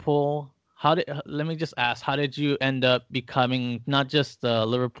Liverpool, let me just ask, how did you end up becoming not just a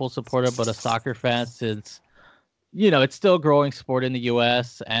Liverpool supporter, but a soccer fan, since, it's still a growing sport in the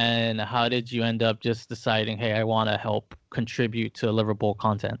US, and how did you end up just deciding, hey, I want to help contribute to Liverpool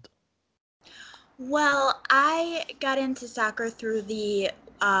content? Well, I got into soccer through the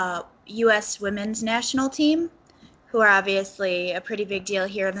U.S. women's national team, who are obviously a pretty big deal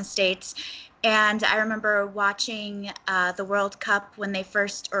here in the States. And I remember watching the World Cup when they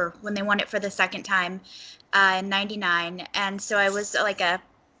won it for the second time in '99. And so I was like an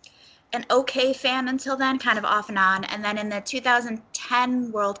okay fan until then, kind of off and on. And then in the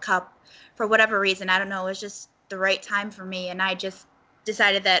 2010 World Cup, for whatever reason, I don't know, it was just the right time for me. And I just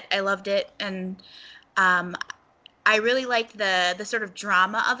decided that I loved it. And I really liked the sort of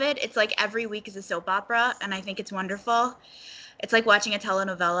drama of it. It's like every week is a soap opera, and I think it's wonderful. It's like watching a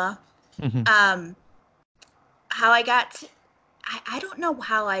telenovela. Mm-hmm. How I don't know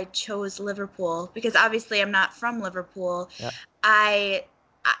how I chose Liverpool, because obviously I'm not from Liverpool. Yeah.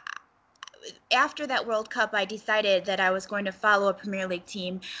 After that World Cup, I decided that I was going to follow a Premier League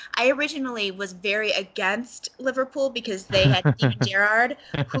team. I originally was very against Liverpool because they had Steven Gerrard,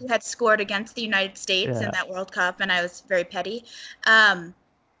 who had scored against the United States in that World Cup, and I was very petty. But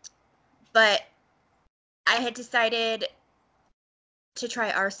I had decided to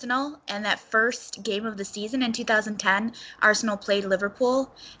try Arsenal, and that first game of the season in 2010, Arsenal played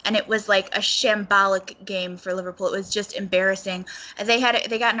Liverpool, and it was like a shambolic game for Liverpool. It was just embarrassing. They got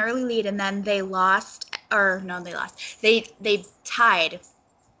an early lead, and then they lost, or no, they lost. They tied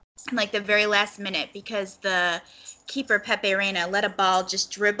in like the very last minute because the keeper Pepe Reina let a ball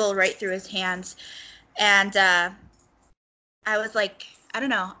just dribble right through his hands, and I was like, I don't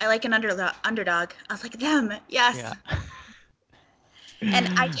know, I like an underdog. I was like, them, yes. Yeah.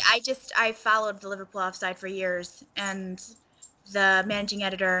 And I followed the Liverpool Offside for years, and the managing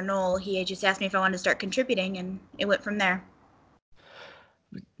editor, Noel, he just asked me if I wanted to start contributing, and it went from there.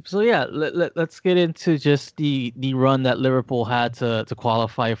 So yeah, let's get into just the run that Liverpool had to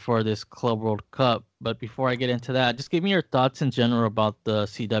qualify for this Club World Cup. But before I get into that, just give me your thoughts in general about the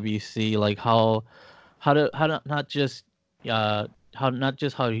CWC, like how not just uh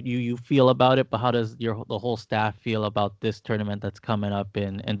how you feel about it, but how does the whole staff feel about this tournament that's coming up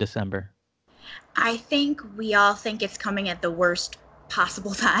in December? I think we all think it's coming at the worst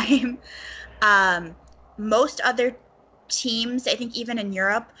possible time. Um, Most other teams, I think even in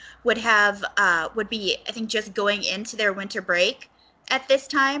Europe, would be, I think, just going into their winter break at this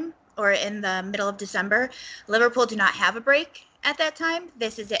time or in the middle of December. Liverpool do not have a break at that time.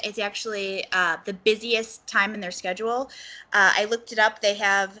 This is actually the busiest time in their schedule. I looked it up. They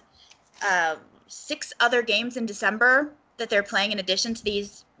have uh, 6 other games in December that they're playing in addition to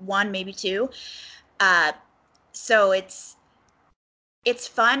these one, maybe two. Uh, so it's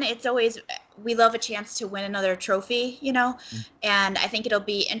fun. It's always, we love a chance to win another trophy, and I think it'll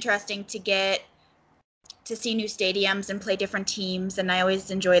be interesting to get to see new stadiums and play different teams, and I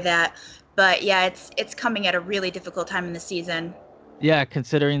always enjoy that. But yeah, it's coming at a really difficult time in the season. Yeah,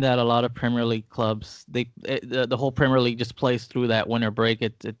 considering that a lot of Premier League clubs, the whole Premier League just plays through that winter break.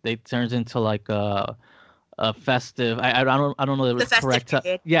 It turns into like a festive. I don't know if The it's festive correct.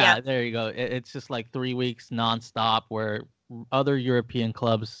 period, yeah. Yeah, there you go. It's just like 3 weeks nonstop. Where other European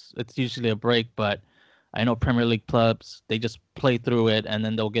clubs, it's usually a break, but I know Premier League clubs they just play through it and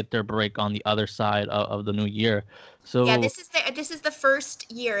then they'll get their break on the other side of the new year. Yeah, So this is the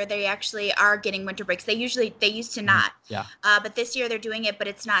first year they actually are getting winter breaks. They used to mhm, not, yeah. but this year they're doing it, but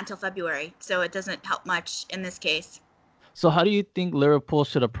it's not until February, so it doesn't help much in this case. So how do you think Liverpool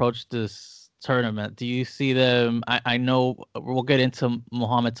should approach this tournament? Do you see them? I know we'll get into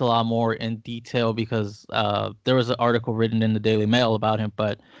Mohamed Salah more in detail because there was an article written in the Daily Mail about him.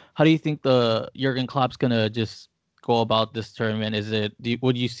 But how do you think the Jurgen Klopp's gonna just go about this tournament?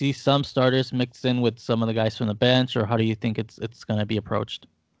 Would you see some starters mixed in with some of the guys from the bench, or how do you think it's gonna be approached?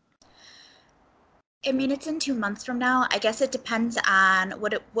 I mean, it's in 2 months from now. I guess it depends on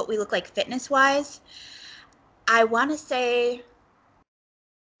what we look like fitness wise. I want to say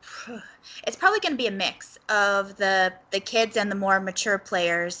it's probably going to be a mix of the kids and the more mature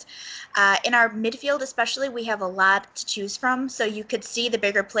players. In our midfield, especially, we have a lot to choose from. So you could see the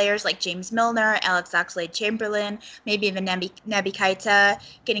bigger players like James Milner, Alex Oxlade-Chamberlain, maybe even Naby Keita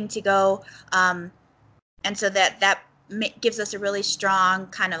getting to go. And so that gives us a really strong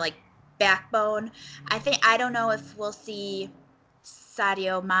kind of like backbone. I don't know if we'll see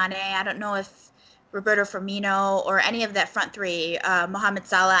Sadio Mane. I don't know if Roberto Firmino or any of that front three, Mohamed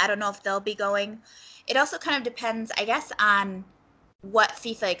Salah. I don't know if they'll be going. It also kind of depends, I guess, on what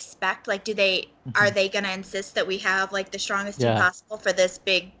FIFA expect. Like, are Mhm. they going to insist that we have like the strongest team Yeah. possible for this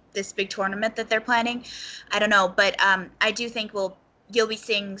big tournament that they're planning? I don't know, but I do think you'll be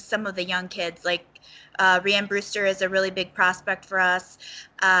seeing some of the young kids like Rhian Brewster is a really big prospect for us.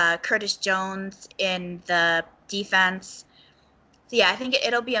 Curtis Jones in the defense. So yeah, I think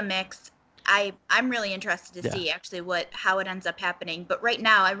it'll be a mix. I'm really interested to Yeah. see actually how it ends up happening. But right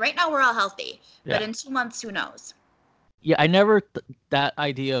now we're all healthy. But Yeah. in 2 months, who knows? Yeah, I never that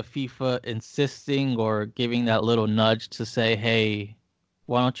idea of FIFA insisting or giving that little nudge to say, "Hey,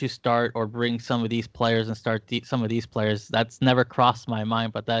 why don't you start or bring some of these players and start some of these players?" That's never crossed my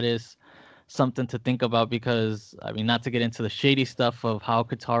mind, but that is something to think about because I mean, not to get into the shady stuff of how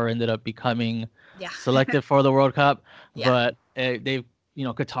Qatar ended up becoming Yeah, selected for the World Cup, yeah, but they've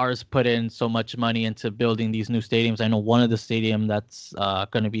Qatar's put in so much money into building these new stadiums. I know one of the stadium that's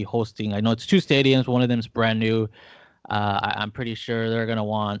going to be hosting. I know it's two stadiums. One of them's brand new. I'm pretty sure they're gonna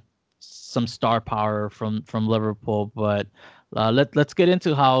want some star power from Liverpool, but let's get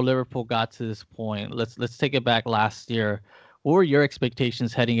into how Liverpool got to this point. Let's take it back last year. What were your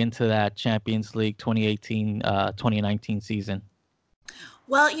expectations heading into that Champions League 2018 2019 season?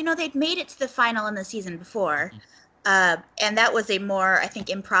 well, they'd made it to the final in the season before, and that was a more, I think,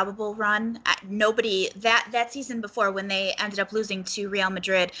 improbable run. Nobody that season before, when they ended up losing to Real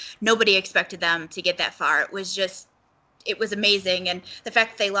Madrid, nobody expected them to get that far. It was amazing, and the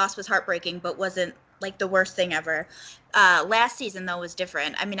fact that they lost was heartbreaking, but wasn't like the worst thing ever. Last season though was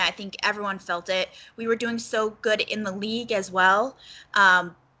different. I mean, I think everyone felt it. We were doing so good in the league as well.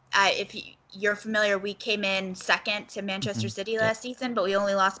 If you're familiar, we came in second to Manchester Hmm. City Yeah, last season, but we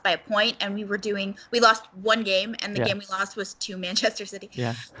only lost by a point, and we lost one game, and the yeah, game we lost was to Manchester City.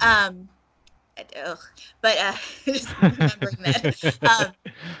 yeah. Um, ugh. But just remembering that.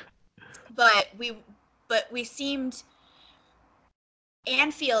 But we seemed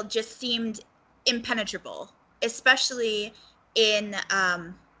Anfield just seemed impenetrable, especially in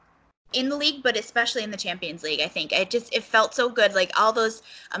in the league, but especially in the Champions League. I think it felt so good. Like all those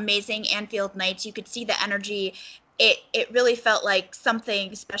amazing Anfield nights, you could see the energy. It really felt like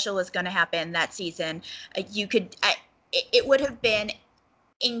something special was going to happen that season. It would have been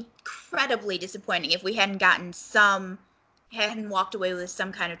incredibly disappointing if we hadn't walked away with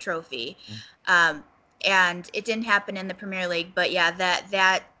some kind of trophy. And it didn't happen in the Premier League, but yeah,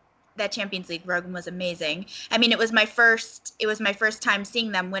 that Champions League run was amazing. I mean, it was my first time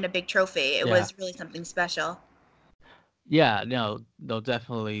seeing them win a big trophy. It was really something special. Yeah, no,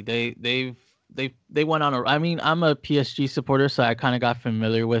 definitely. They went on a. I mean, I'm a PSG supporter, so I kind of got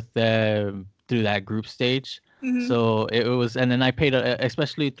familiar with them through that group stage. Mhm. So it was, and then I paid,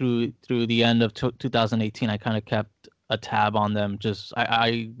 especially through the end of 2018. I kind of kept a tab on them. Just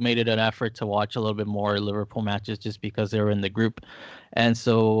I made it an effort to watch a little bit more Liverpool matches, just because they were in the group, and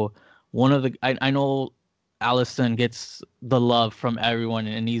so one of the I know Alisson gets the love from everyone,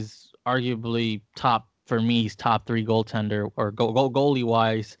 and he's arguably top. For me, he's top 3 goaltender or goalie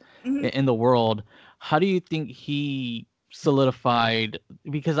wise Mhm. in the world. How do you think he solidified?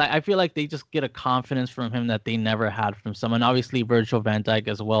 Because I feel like they just get a confidence from him that they never had from someone. Obviously, Virgil van Dijk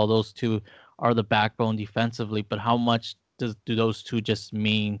as well. Those two are the backbone defensively. But how much do those two just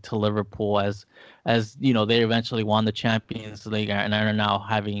mean to Liverpool as you know they eventually won the Champions League and are now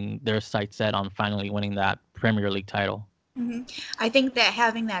having their sights set on finally winning that Premier League title? Mm-hmm. I think that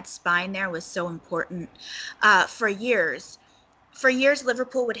having that spine there was so important. For years,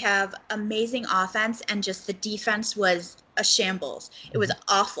 Liverpool would have amazing offense, and just the defense was a shambles. It was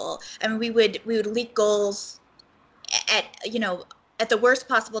awful. I mean, we would leak goals at at the worst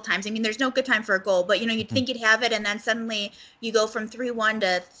possible times. I mean, there's no good time for a goal, but you'd think you'd have it, and then suddenly you go from 3-1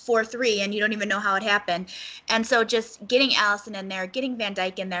 to 4-3, and you don't even know how it happened. And so just getting Alisson in there, getting Van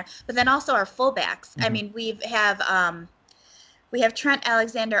Dijk in there, but then also our fullbacks. I mean, we have Trent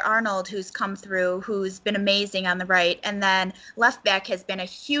Alexander-Arnold, who's come through, who's been amazing on the right, and then left back has been a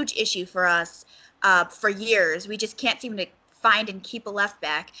huge issue for us for years. We just can't seem to find and keep a left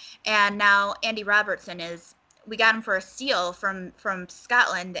back. And now Andy Robertson we got him for a steal from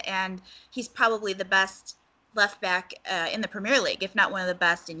Scotland, and he's probably the best left back in the Premier League, if not one of the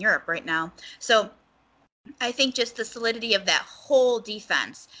best in Europe right now. So I think just the solidity of that whole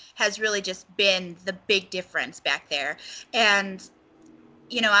defense has really just been the big difference back there. And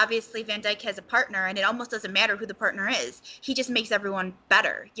obviously Van Dijk has a partner, and it almost doesn't matter who the partner is. He just makes everyone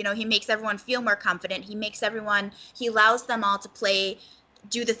better. He makes everyone feel more confident. He allows them all to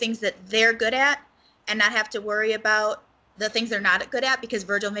do the things that they're good at and not have to worry about the things they're not good at, because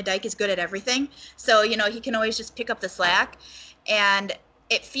Virgil van Dijk is good at everything. So, he can always just pick up the slack. And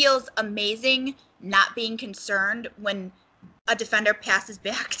it feels amazing not being concerned when a defender passes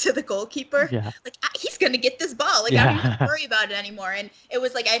back to the goalkeeper. Yeah. Like, he's going to get this ball. Like, I don't have to worry about it anymore. And it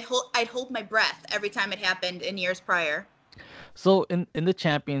was like I'd hold my breath every time it happened in years prior. So in the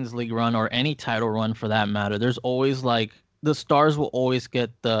Champions League run, or any title run for that matter, there's always like the stars will always get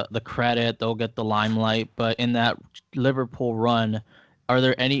the credit, they'll get the limelight. But in that Liverpool run, was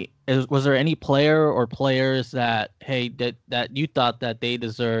there any player or players that that you thought that they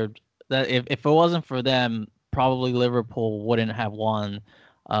deserved, that if it wasn't for them, probably Liverpool wouldn't have won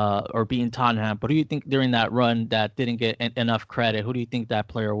or beaten Tottenham? But who do you think during that run that didn't get enough credit? Who do you think that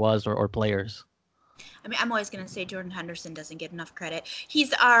player was, or players? I mean, I'm always going to say Jordan Henderson doesn't get enough credit.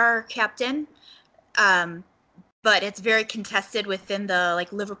 He's our captain, but it's very contested within the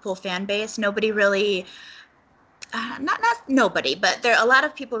Liverpool fan base. Nobody really, not nobody, but a lot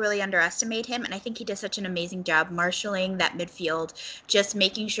of people really underestimate him, and I think he does such an amazing job marshaling that midfield, just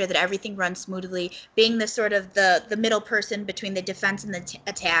making sure that everything runs smoothly, being the sort of the middle person between the defense and the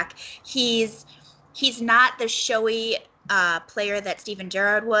attack. He's not the showy player that Steven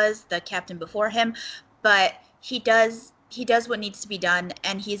Gerrard was, the captain before him, but he does what needs to be done,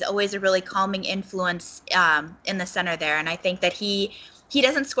 and he's always a really calming influence in the center there. And I think that he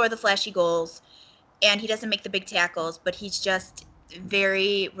doesn't score the flashy goals, and he doesn't make the big tackles, but he's just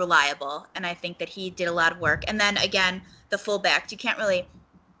very reliable, and I think that he did a lot of work. And then again, the fullbacks, you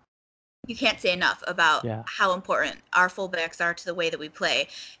can't say enough about how important our fullbacks are to the way that we play,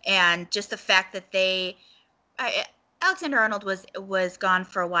 and just the fact that Alexander-Arnold was gone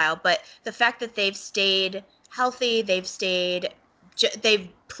for a while, but the fact that they've stayed healthy, they've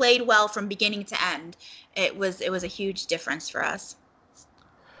played well from beginning to end, it was a huge difference for us.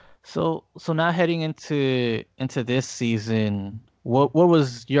 So now heading into this season, what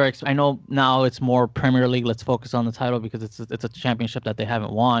was your I know now it's more Premier League. Let's focus on the title because it's a championship that they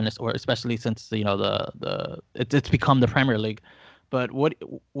haven't won, or especially since it's become the Premier League. But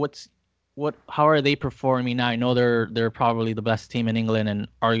what's how are they performing now? I know they're probably the best team in England and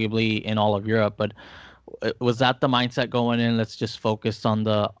arguably in all of Europe, but was that the mindset going in? Let's just focus on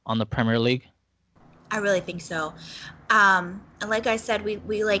the Premier League. I really think so. And like I said,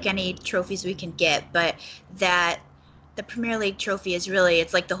 we like any trophies we can get, but that the Premier League trophy is really,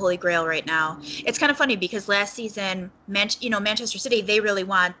 it's like the holy grail right now. It's kind of funny because last season, Manchester City, they really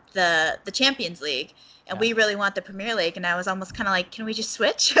want the Champions League, and we really want the Premier League. And I was almost kind of like, can we just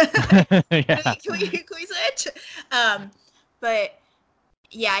switch? Yeah. Can we switch? But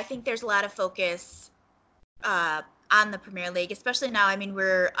yeah, I think there's a lot of focus on the Premier League, especially now. I mean,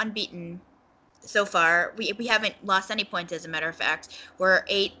 we're unbeaten so far. We haven't lost any points, as a matter of fact. We're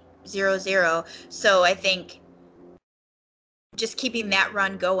 8-0-0. So I think just keeping that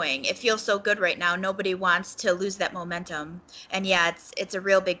run going, it feels so good right now. Nobody wants to lose that momentum. And yeah, it's a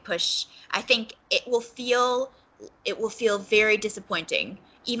real big push. I think it will feel very disappointing,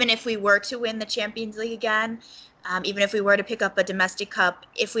 even if we were to win the Champions League again, even if we were to pick up a domestic cup.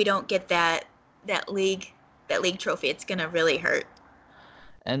 If we don't get that league trophy, it's gonna really hurt.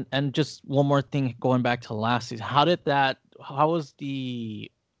 And just one more thing, going back to last season, how was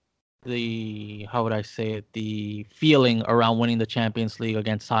how would I say it, the feeling around winning the Champions League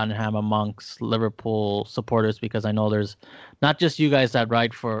against Tottenham amongst Liverpool supporters? Because I know there's not just you guys that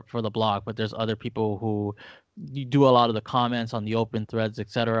write for the blog, but there's other people who you do a lot of the comments on the open threads,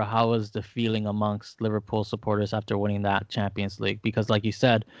 etc. How was the feeling amongst Liverpool supporters after winning that Champions League? Because like you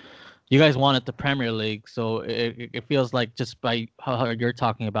said, you guys wanted the Premier League, so it feels like, just by how you're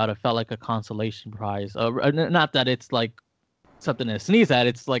talking about it, felt like a consolation prize. Not that it's like something to sneeze at.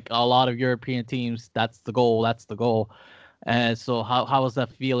 It's like a lot of European teams. That's the goal. That's the goal. And so, how was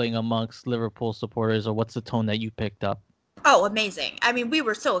that feeling amongst Liverpool supporters, or what's the tone that you picked up? Oh, amazing. I mean, we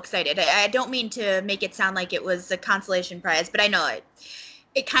were so excited. I don't mean to make it sound like it was a consolation prize, but I know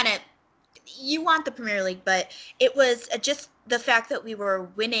it kind of, you want the Premier League, but it was just the fact that we were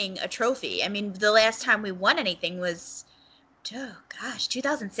winning a trophy. I mean, the last time we won anything was, oh gosh,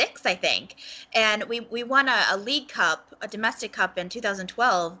 2006, I think. And we won a league cup, a domestic cup in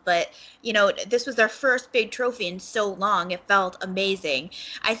 2012, but this was our first big trophy in so long. It felt amazing.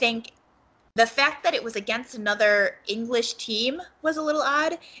 I think the fact that it was against another English team was a little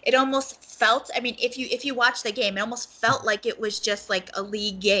odd. It almost felt, I mean, if you watch the game, it almost felt like it was just like a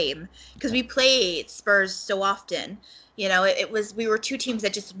league game, because we play Spurs so often. We were two teams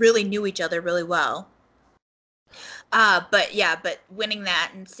that just really knew each other really well. But winning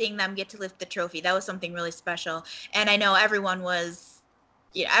that and seeing them get to lift the trophy, that was something really special. And I know everyone was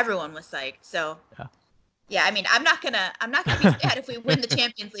psyched. So yeah, I mean, I'm not gonna be sad if we win the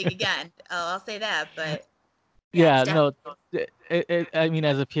Champions League again. I'll say that. But yeah, no, I mean,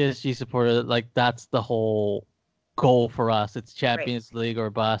 as a PSG supporter, like, that's the whole goal for us. It's Champions League or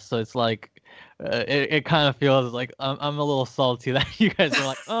bust. So it's like, it kind of feels like I'm a little salty that you guys are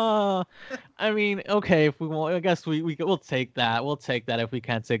like, oh, I mean, okay, if we want, I guess we'll take that. We'll take that if we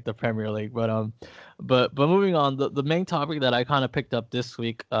can't take the Premier League. But moving on, the main topic that I kind of picked up this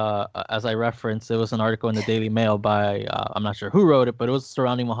week, as I referenced, it was an article in the Daily Mail by, I'm not sure who wrote it, but it was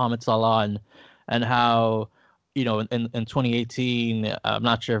surrounding Mohamed Salah and how, in 2018, I'm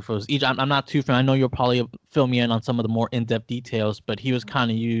not sure if it was Egypt. I'm not too familiar. I know you'll probably fill me in on some of the more in-depth details, but he was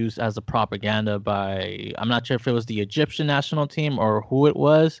kind of used as a propaganda by, I'm not sure if it was the Egyptian national team or who it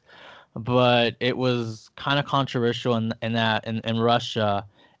was, but it was kind of controversial in Russia.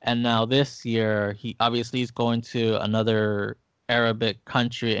 And now this year, he obviously is going to another Arabic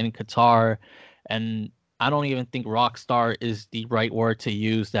country in Qatar, and I don't even think rock star is the right word to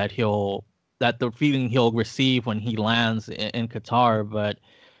use, that the feeling he'll receive when he lands in Qatar, but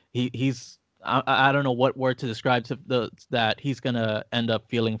he's I don't know what word to describe that he's gonna end up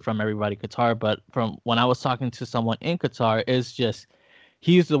feeling from everybody in Qatar. But from when I was talking to someone in Qatar, it's just,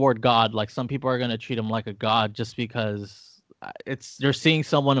 he used the word God. Like, some people are gonna treat him like a god just because they're seeing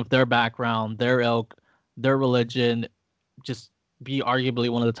someone of their background, their ilk, their religion, just be arguably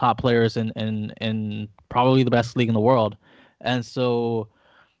one of the top players in probably the best league in the world. And so,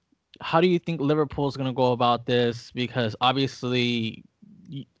 how do you think Liverpool's going to go about this? Because obviously,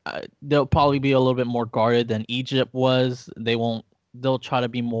 they'll probably be a little bit more guarded than Egypt was. They'll try to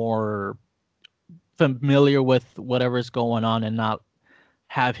be more familiar with whatever's going on and not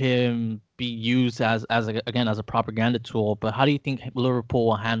have him be used as a propaganda tool. But how do you think Liverpool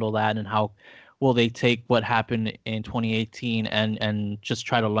will handle that, and how will they take what happened in 2018 and just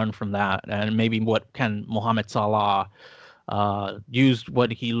try to learn from that? And maybe what can Mohamed Salah used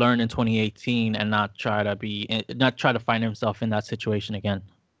what he learned in 2018 and not try to find himself in that situation again?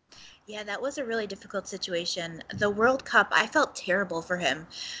 Yeah, that was a really difficult situation. The World Cup, I felt terrible for him.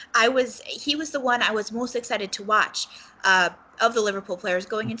 He was the one I was most excited to watch uh, of the Liverpool players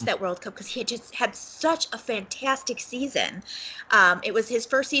going into Mhm. that World Cup because he had just had such a fantastic season. It was his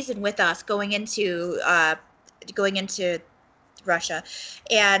first season with us going into Russia,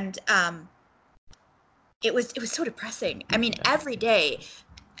 and it was so depressing. I mean, every day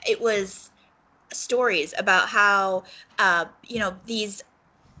it was stories about how these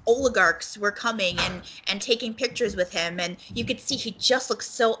oligarchs were coming and taking pictures with him, and you could see he just looked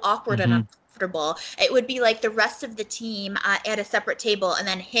so awkward and Mhm. uncomfortable. It would be like the rest of the team at a separate table, and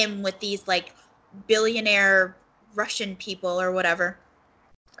then him with these like billionaire Russian people or whatever,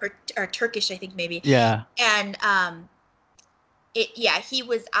 or Turkish, I think maybe. Yeah. And he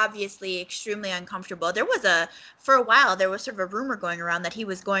was obviously extremely uncomfortable. For a while there was sort of a rumor going around that he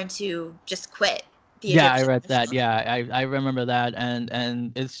was going to just quit the Yeah, I Egyptian read that. national team. Yeah, I remember that,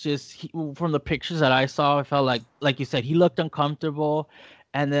 and it's just from the pictures that I saw, I felt like you said, he looked uncomfortable,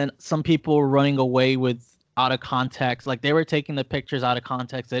 and then some people were running away with out of context, like they were taking the pictures out of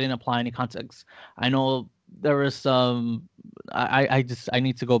context. They didn't apply any context. I know there was some. I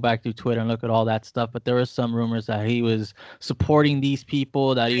need to go back to Twitter and look at all that stuff, but there was some rumors that he was supporting these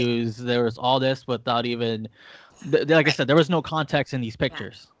people, that Right. there was all this without even, like I Right. said, there was no context in these Yeah.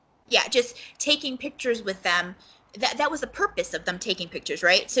 pictures. Yeah, just taking pictures with them. That was the purpose of them taking pictures,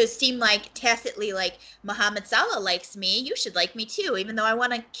 right? So it seemed like tacitly, like, Mohammed Salah likes me, you should like me too, even though I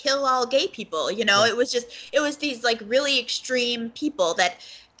want to kill all gay people. Yeah. It was these like really extreme people that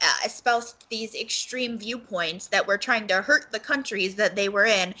espoused these extreme viewpoints that were trying to hurt the countries that they were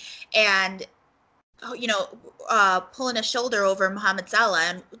in, and oh, pulling a shoulder over Mohammed Salah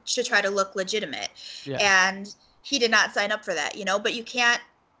and to try to look legitimate. Yeah. And he did not sign up for that, but you can't,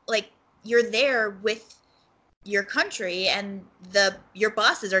 like, you're there with your country, and your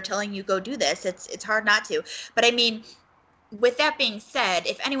bosses are telling you go do this. It's hard not to. But I mean, with that being said,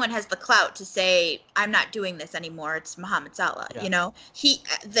 if anyone has the clout to say I'm not doing this anymore, it's Mohammed Salah. Yeah.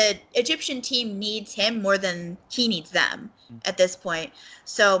 The Egyptian team needs him more than he needs them Mm. at this point.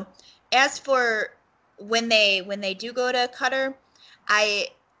 So, as for when they do go to Qatar,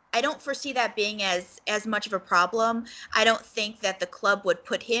 I I don't foresee that being as much of a problem. I don't think that the club would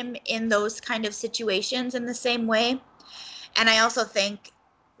put him in those kind of situations in the same way. And I also think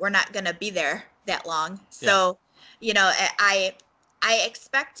we're not going to be there that long. Yeah. So, I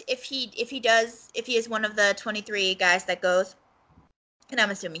expect if he is one of the 23 guys that goes, and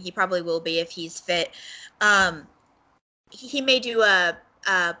I'm assuming he probably will be if he's fit. Um, he may do a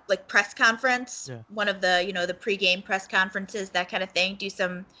like press conference, Yeah. one of the pregame press conferences, that kind of thing.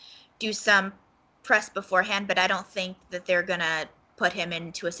 Do some press beforehand, but I don't think that they're gonna put him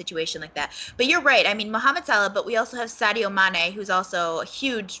into a situation like that. But you're right. I mean, Mohamed Salah, but we also have Sadio Mane, who's also a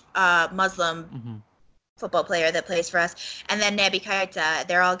huge Muslim Hmm. football player that plays for us, and then Naby Keita.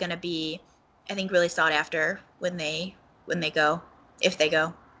 They're all gonna be, I think, really sought after when they go, if they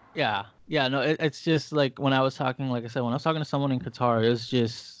go. Yeah. Yeah. No, it's just like when I was talking, like I said, when I was talking to someone in Qatar, it was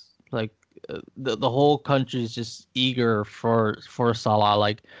just like the whole country is just eager for Salah.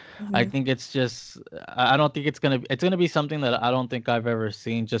 Like, I Mm-hmm. think it's just, I don't think it's gonna be something that I don't think I've ever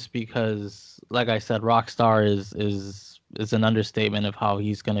seen, just because, like I said, Rockstar is an understatement of how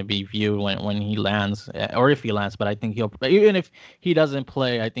he's gonna be viewed when he lands, or if he lands. But I think even if he doesn't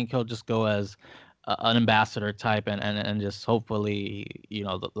play, I think he'll just go as an ambassador type, and just hopefully,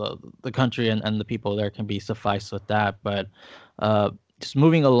 the country and the people there can be sufficed with that. But just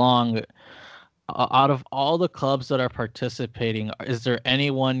moving along, out of all the clubs that are participating, is there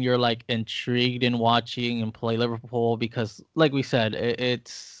anyone you're like intrigued in watching and play Liverpool? Because like we said,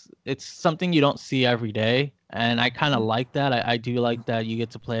 it's something you don't see every day, and I kind of like that. I do like that you get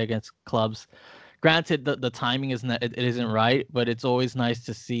to play against clubs. Granted, the timing it isn't right, but it's always nice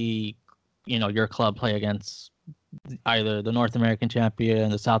to see, your club play against either the North American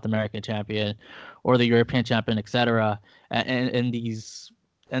champion, the South American champion, or the European champion, etc. And these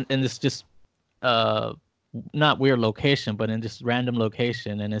and this just uh not weird location, but in just random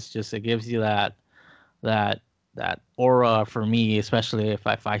location, and it gives you that that aura for me, especially if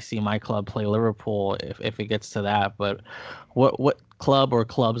I see my club play Liverpool, if it gets to that. But what club or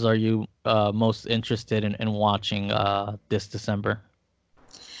clubs are you most interested in watching this December?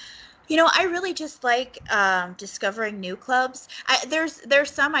 I really just like discovering new clubs. There's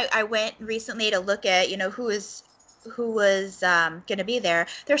some I went recently to look at, who was going to be there.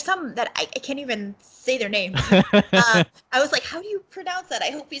 There's some that I can't even say their names. I was like, how do you pronounce that?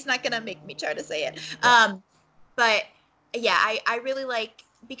 I hope he's not going to make me try to say it. Yeah. But yeah, I really like,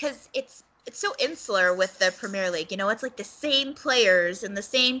 because it's so insular with the Premier League. You know, it's like the same players and the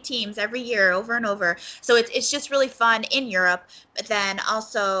same teams every year over and over. So it's just really fun in Europe, but then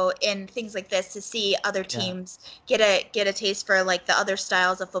also in things like this to see other Yeah. teams get a taste for like the other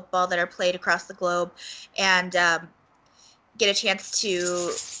styles of football that are played across the globe, and get a chance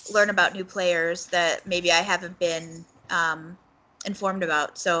to learn about new players that maybe I haven't been informed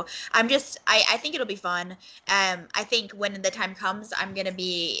about. So I think it'll be fun. I think when the time comes, I'm going to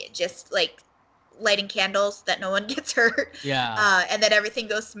be just like lighting candles that no one gets hurt, Yeah. and that everything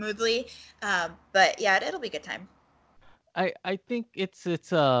goes smoothly. But yeah, it'll be a good time. I think it's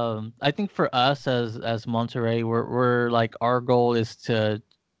I think for us as Monterrey, we're like our goal is to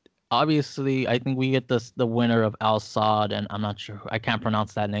obviously I think we get the winner of Al Saad, and I'm not sure I can't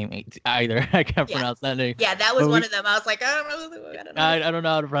pronounce that name either. I can't Yeah. pronounce that name. Yeah, that was But one we of them. I was like, I don't know. I don't know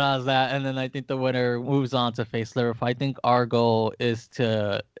how to pronounce that. And then I think the winner moves on to face Liverpool. I think our goal is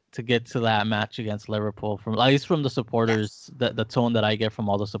to get to that match against Liverpool, from at least from the Yes. supporters, the tone that I get from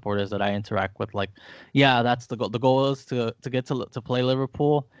all the supporters that I interact with. Like, yeah, that's the goal. The goal is to get to play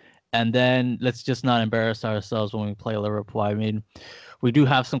Liverpool, and then let's just not embarrass ourselves when we play Liverpool. I mean, we do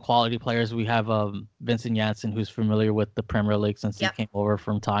have some quality players. We have Vincent Janssen, who's familiar with the Premier League since he Yep. came over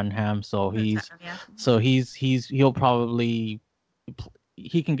from Tottenham. So From Tottenham, yeah. he'll probably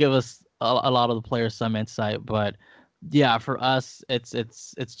he can give us a lot of the players some insight. But yeah, for us, it's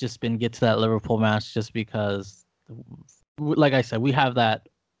just been get to that Liverpool match just because, like I said, we have that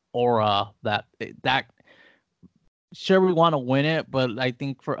aura that sure we want to win it, but I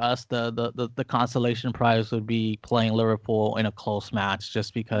think for us the consolation prize would be playing Liverpool in a close match,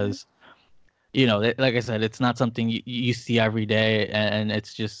 just because like I said, it's not something you see every day, and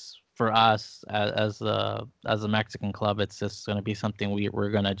it's just for us as a Mexican club, it's just going to be something we're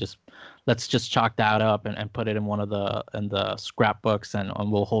gonna just let's just chalk that up and put it in one of the scrapbooks, and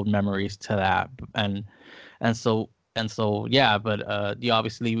we'll hold memories to that. And so yeah, but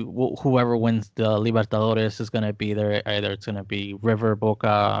obviously whoever wins the Libertadores is going to be there. Either it's going to be River,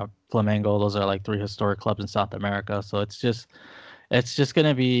 Boca, Flamengo. Those are like three historic clubs in South America. So it's just going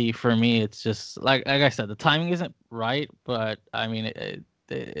to be, for me, it's just like I said, the timing isn't right, but I mean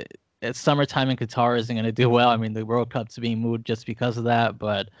it's summertime in Qatar isn't going to do well. I mean, the World Cup's being moved just because of that,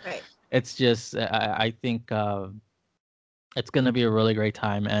 but Right. it's just I think it's going to be a really great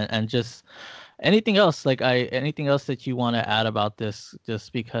time. And just anything else that you want to add about this,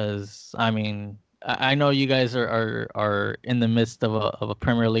 just because I mean I know you guys are in the midst of a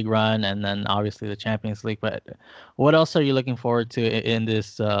Premier League run, and then obviously the Champions League, but what else are you looking forward to in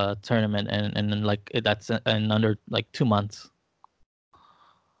this tournament, and then like that's in under like 2 months?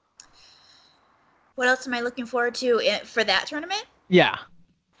 What else am I looking forward to for that tournament? Yeah.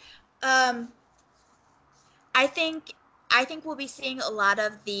 Um, I think I think we'll be seeing a lot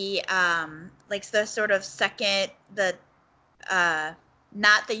of the like the sort of second the uh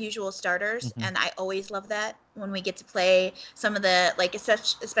not the usual starters, Hmm. and I always love that when we get to play some of the like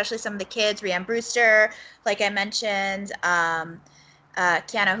especially some of the kids, Rhian Brewster, like I mentioned,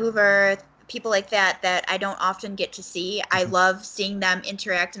 Kiana Hoover, people like that I don't often get to see. I Hmm. love seeing them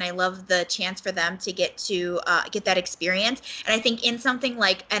interact, and I love the chance for them to get that experience. And I think in something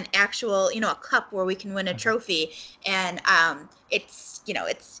like an actual, a cup where we can win a Hmm. trophy, and it's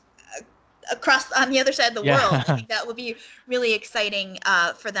across on the other side of the world. I Yeah. think that would be really exciting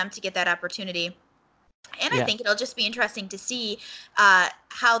for them to get that opportunity. And I Yeah. think it'll just be interesting to see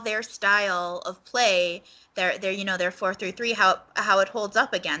how their style of play, their 4-3-3, how it holds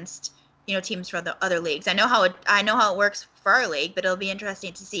up against teams from the other leagues. I know how it works for our league, but it'll be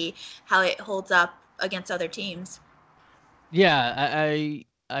interesting to see how it holds up against other teams. Yeah,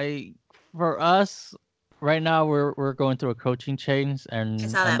 I for us right now we're going through a coaching change, I and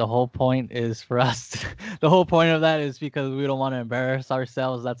saw and that. the whole point is for us the whole point of that is because we don't want to embarrass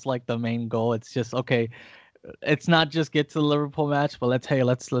ourselves. That's like the main goal. It's just okay, it's not just get to the Liverpool match, but let's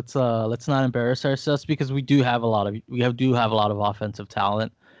not embarrass ourselves, because do have a lot of offensive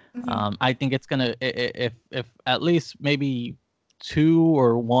talent. Hmm. I think it's gonna if at least maybe two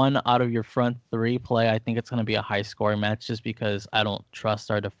or one out of your front three play, I think it's gonna be a high scoring match, just because I don't trust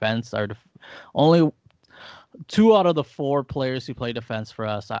our defense. Only two out of the four players who play defense for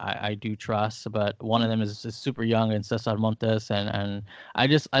us, I do trust, but one of them is super young, and Cesar Montes, and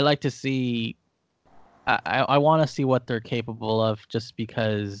I like to see. I want to see what they're capable of, just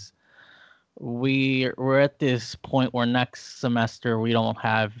because we're at this point where next semester we don't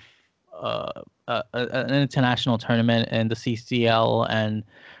have an international tournament in the CCL, and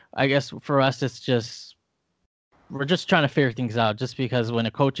I guess for us it's just we're just trying to figure things out. Just because when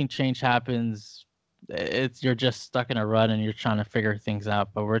a coaching change happens, it's you're just stuck in a rut and you're trying to figure things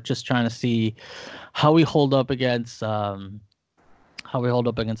out. But we're just trying to see how we hold up against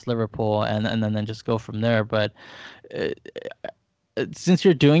Liverpool, and then just go from there. But uh, since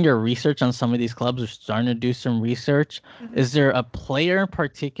you're doing your research on some of these clubs, or starting to do some research, is there a player in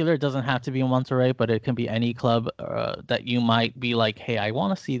particular? It doesn't have to be Monterrey, but it can be any club that you might be like, hey, I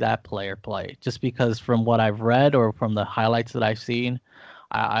want to see that player play, just because from what I've read or from the highlights that I've seen,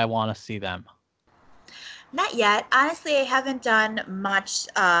 I want to see them. Not yet. Honestly, I haven't done much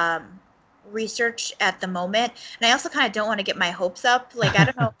research at the moment, and I also kind of don't want to get my hopes up. Like I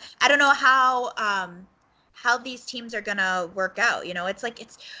don't know, I don't know how these teams are gonna work out. You know, it's like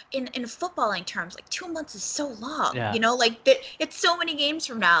it's in footballing terms, like 2 months is so long. Yeah. You know, like it's so many games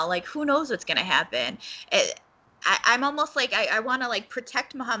from now. Like who knows what's gonna happen? I'm almost like I want to like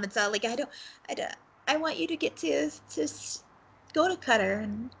protect Mohamed Salah. Like I want you to get to go to Qatar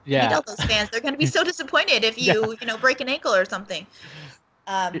and meet all those fans. They're going to be so disappointed if you break an ankle or something.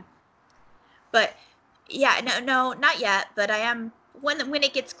 But yeah, no, not yet. But I am when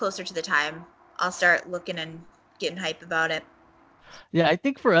it gets closer to the time, I'll start looking and getting hype about it. Yeah, I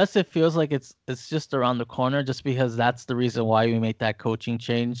think for us it feels like it's just around the corner, just because that's the reason why we made that coaching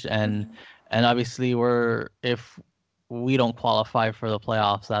change, and obviously if we don't qualify for the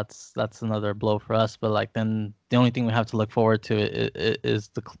playoffs, that's another blow for us. But like then the only thing we have to look forward to is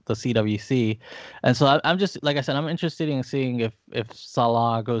the CWC, and so I'm just, like I said, I'm interested in seeing if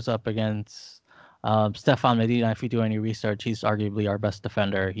Salah goes up against Stefan Medina. If you do any research, he's arguably our best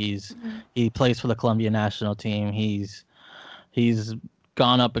defender. He plays for the Colombian national team. He's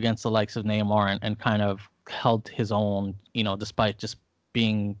gone up against the likes of Neymar and kind of held his own, despite just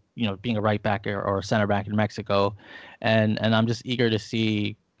being a right back or a center back in Mexico. And I'm just eager to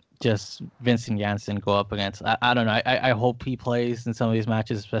see just Vincent Janssen go up against. I don't know. I hope he plays in some of these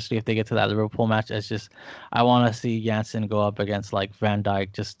matches, especially if they get to that Liverpool match. It's just, I want to see Janssen go up against like Van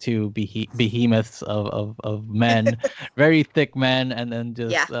Dijk, just two behemoths of men, very thick men, and then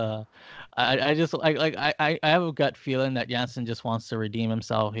just I just I have a gut feeling that Janssen just wants to redeem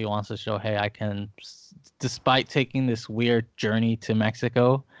himself. He wants to show, hey, I can, despite taking this weird journey to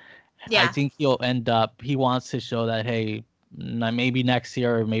Mexico. I think he wants to show that, hey, maybe next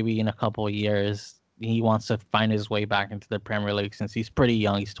year or maybe in a couple of years, he wants to find his way back into the Premier League, since he's pretty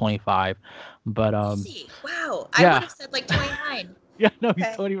young. He's 25, but wow, I would have said like 29. Yeah, no,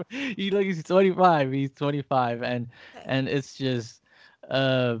 he's 20. He's 25. He's 25, and it's just,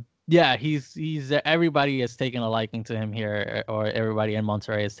 yeah, he's everybody has taken a liking to him here, or everybody in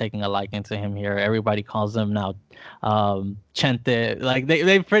Monterrey is taking a liking to him here. Everybody calls him now Chente. Like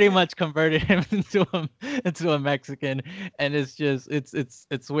they pretty much converted him into a Mexican, and it's just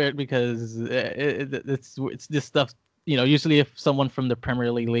it's weird because it's this stuff. Usually if someone from the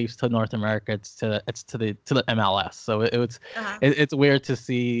Premier League leaves to North America, it's to the MLS. So it's weird to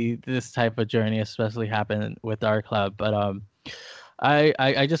see this type of journey, especially happen with our club. But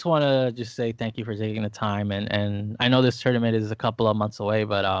I just want to just say thank you for taking the time, and I know this tournament is a couple of months away,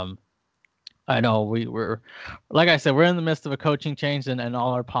 but I know we're like I said, we're in the midst of a coaching change, and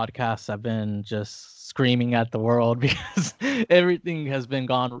all our podcasts have been just screaming at the world because everything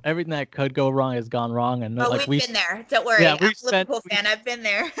that could go wrong has gone wrong. And we've been there. Don't worry. I'm a Liverpool fan. I've been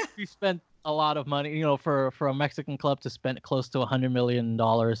there. We spent a lot of money, for a Mexican club to spend close to $100 million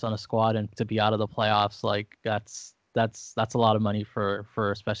on a squad and to be out of the playoffs. Like that's a lot of money for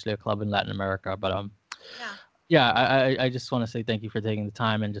especially a club in Latin America. But I just want to say thank you for taking the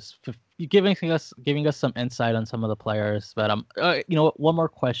time and just giving us some insight on some of the players. But one more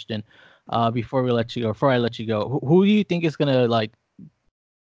question before I let you go. Who do you think is gonna, like,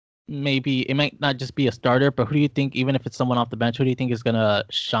 maybe it might not just be a starter, but who do you think, even if it's someone off the bench, who do you think is gonna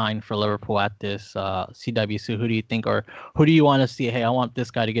shine for Liverpool at this CWC? Who do you think, or who do you want to see? Hey, I want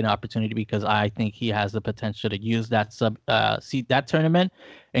this guy to get an opportunity because I think he has the potential to use that that tournament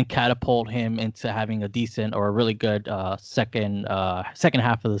and catapult him into having a decent or a really good second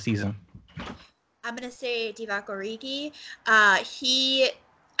half of the season. I'm gonna say Divock Origi.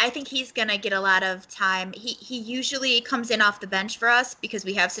 I think he's gonna get a lot of time. He usually comes in off the bench for us because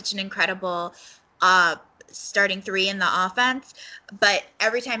we have such an incredible starting three in the offense. But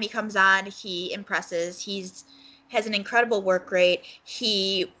every time he comes on, he impresses. Has an incredible work rate.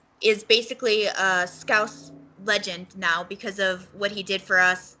 He is basically a Scouse legend now because of what he did for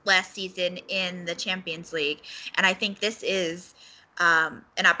us last season in the Champions League. And I think this is an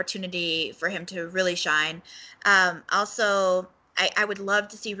opportunity for him to really shine. Also, I would love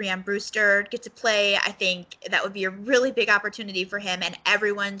to see Ryan Brewster get to play. I think that would be a really big opportunity for him, and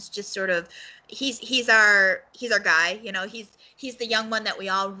everyone's just sort of he's our guy. He's the young one that we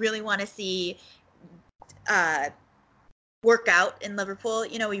all really want to see work out in Liverpool.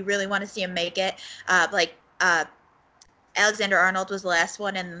 You know, we really want to see him make it. Alexander Arnold was the last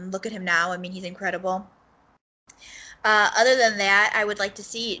one, and look at him now. I mean, he's incredible. Other than that, I would like to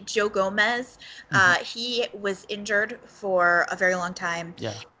see Joe Gomez. He was injured for a very long time,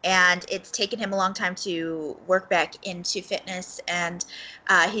 and it's taken him a long time to work back into fitness, and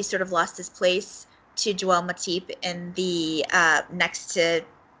he sort of lost his place to Joel Matip in the next to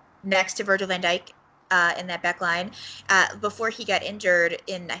Virgil van Dijk in that back line. Before he got injured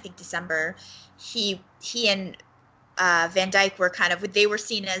in, I think, December, he and Van Dijk were they were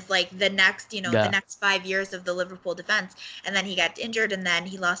seen as like the next, the next 5 years of the Liverpool defense. And then he got injured, and then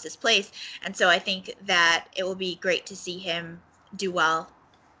he lost his place. And so I think that it will be great to see him do well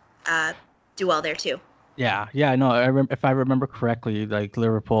there too. Yeah, no. If I remember correctly, like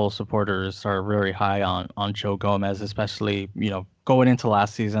Liverpool supporters are very high on Joe Gomez, especially going into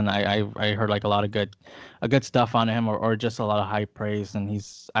last season. I heard like a lot of good stuff on him, or just a lot of high praise, and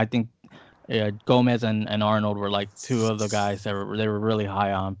I think. Yeah, Gomez and Arnold were like two of the guys that they were really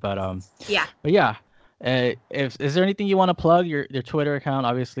high on. But yeah. Is there anything you want to plug? Your Twitter account,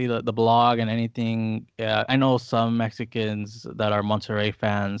 obviously the blog, and anything. I know some Mexicans that are Monterrey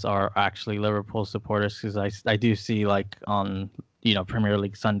fans are actually Liverpool supporters, because I do see like on Premier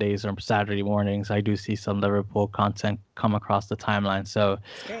League Sundays or Saturday mornings, I do see some Liverpool content come across the timeline. So,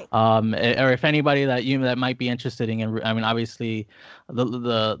 or if anybody that might be interested in, I mean, obviously,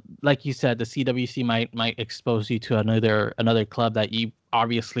 the like you said, the CWC might expose you to another club that you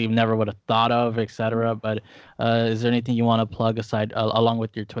obviously never would have thought of, etc. But is there anything you want to plug aside along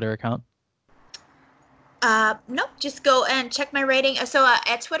with your Twitter account? Nope, just go and check my rating. So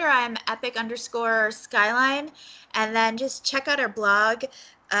at Twitter, I'm epic_skyline. And then just check out our blog.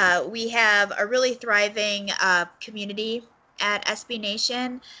 We have a really thriving community at SB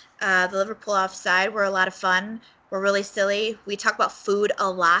Nation. The Liverpool Offside, we're a lot of fun. We're really silly. We talk about food a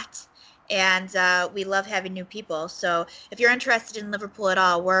lot. And we love having new people. So if you're interested in Liverpool at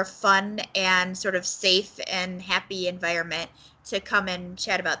all, we're a fun and sort of safe and happy environment to come and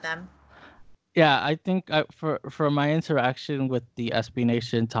chat about them. Yeah, I think for my interaction with the SB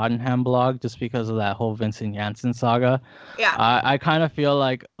Nation Tottenham blog, just because of that whole Vincent Janssen saga, I kind of feel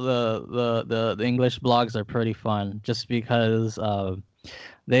like the English blogs are pretty fun, just because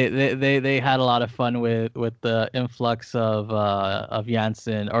they had a lot of fun with the influx of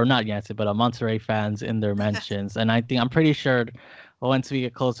Janssen, or not Janssen, but Monterrey fans in their mentions, and I'm pretty sure. Once we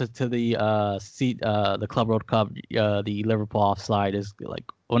get closer to the the Club World Cup, the Liverpool Offside is like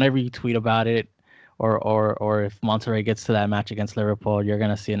whenever you tweet about it, or if Monterrey gets to that match against Liverpool, you're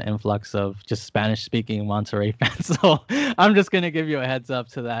gonna see an influx of just Spanish-speaking Monterrey fans. So I'm just gonna give you a heads up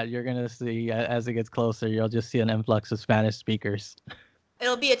to that. You're gonna see as it gets closer, you'll just see an influx of Spanish speakers.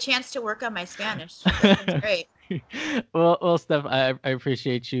 It'll be a chance to work on my Spanish. That's great. Well, Steph, I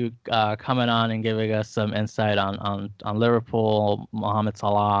appreciate you coming on and giving us some insight on Liverpool, Mohamed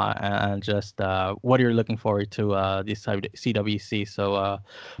Salah, and just what you're looking forward to this CWC. So,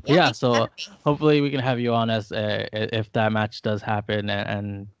 so hopefully we can have you on as if that match does happen,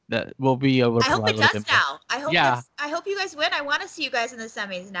 and that we'll be able to. I hope it does now. I hope you guys win. I want to see you guys in the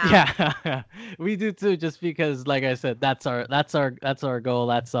semis now. Yeah, we do too. Just because, like I said, that's our goal.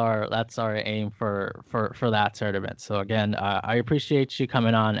 That's our aim for that tournament. So again, I appreciate you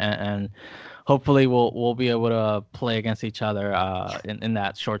coming on, and hopefully we'll be able to play against each other in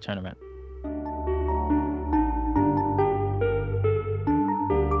that short tournament.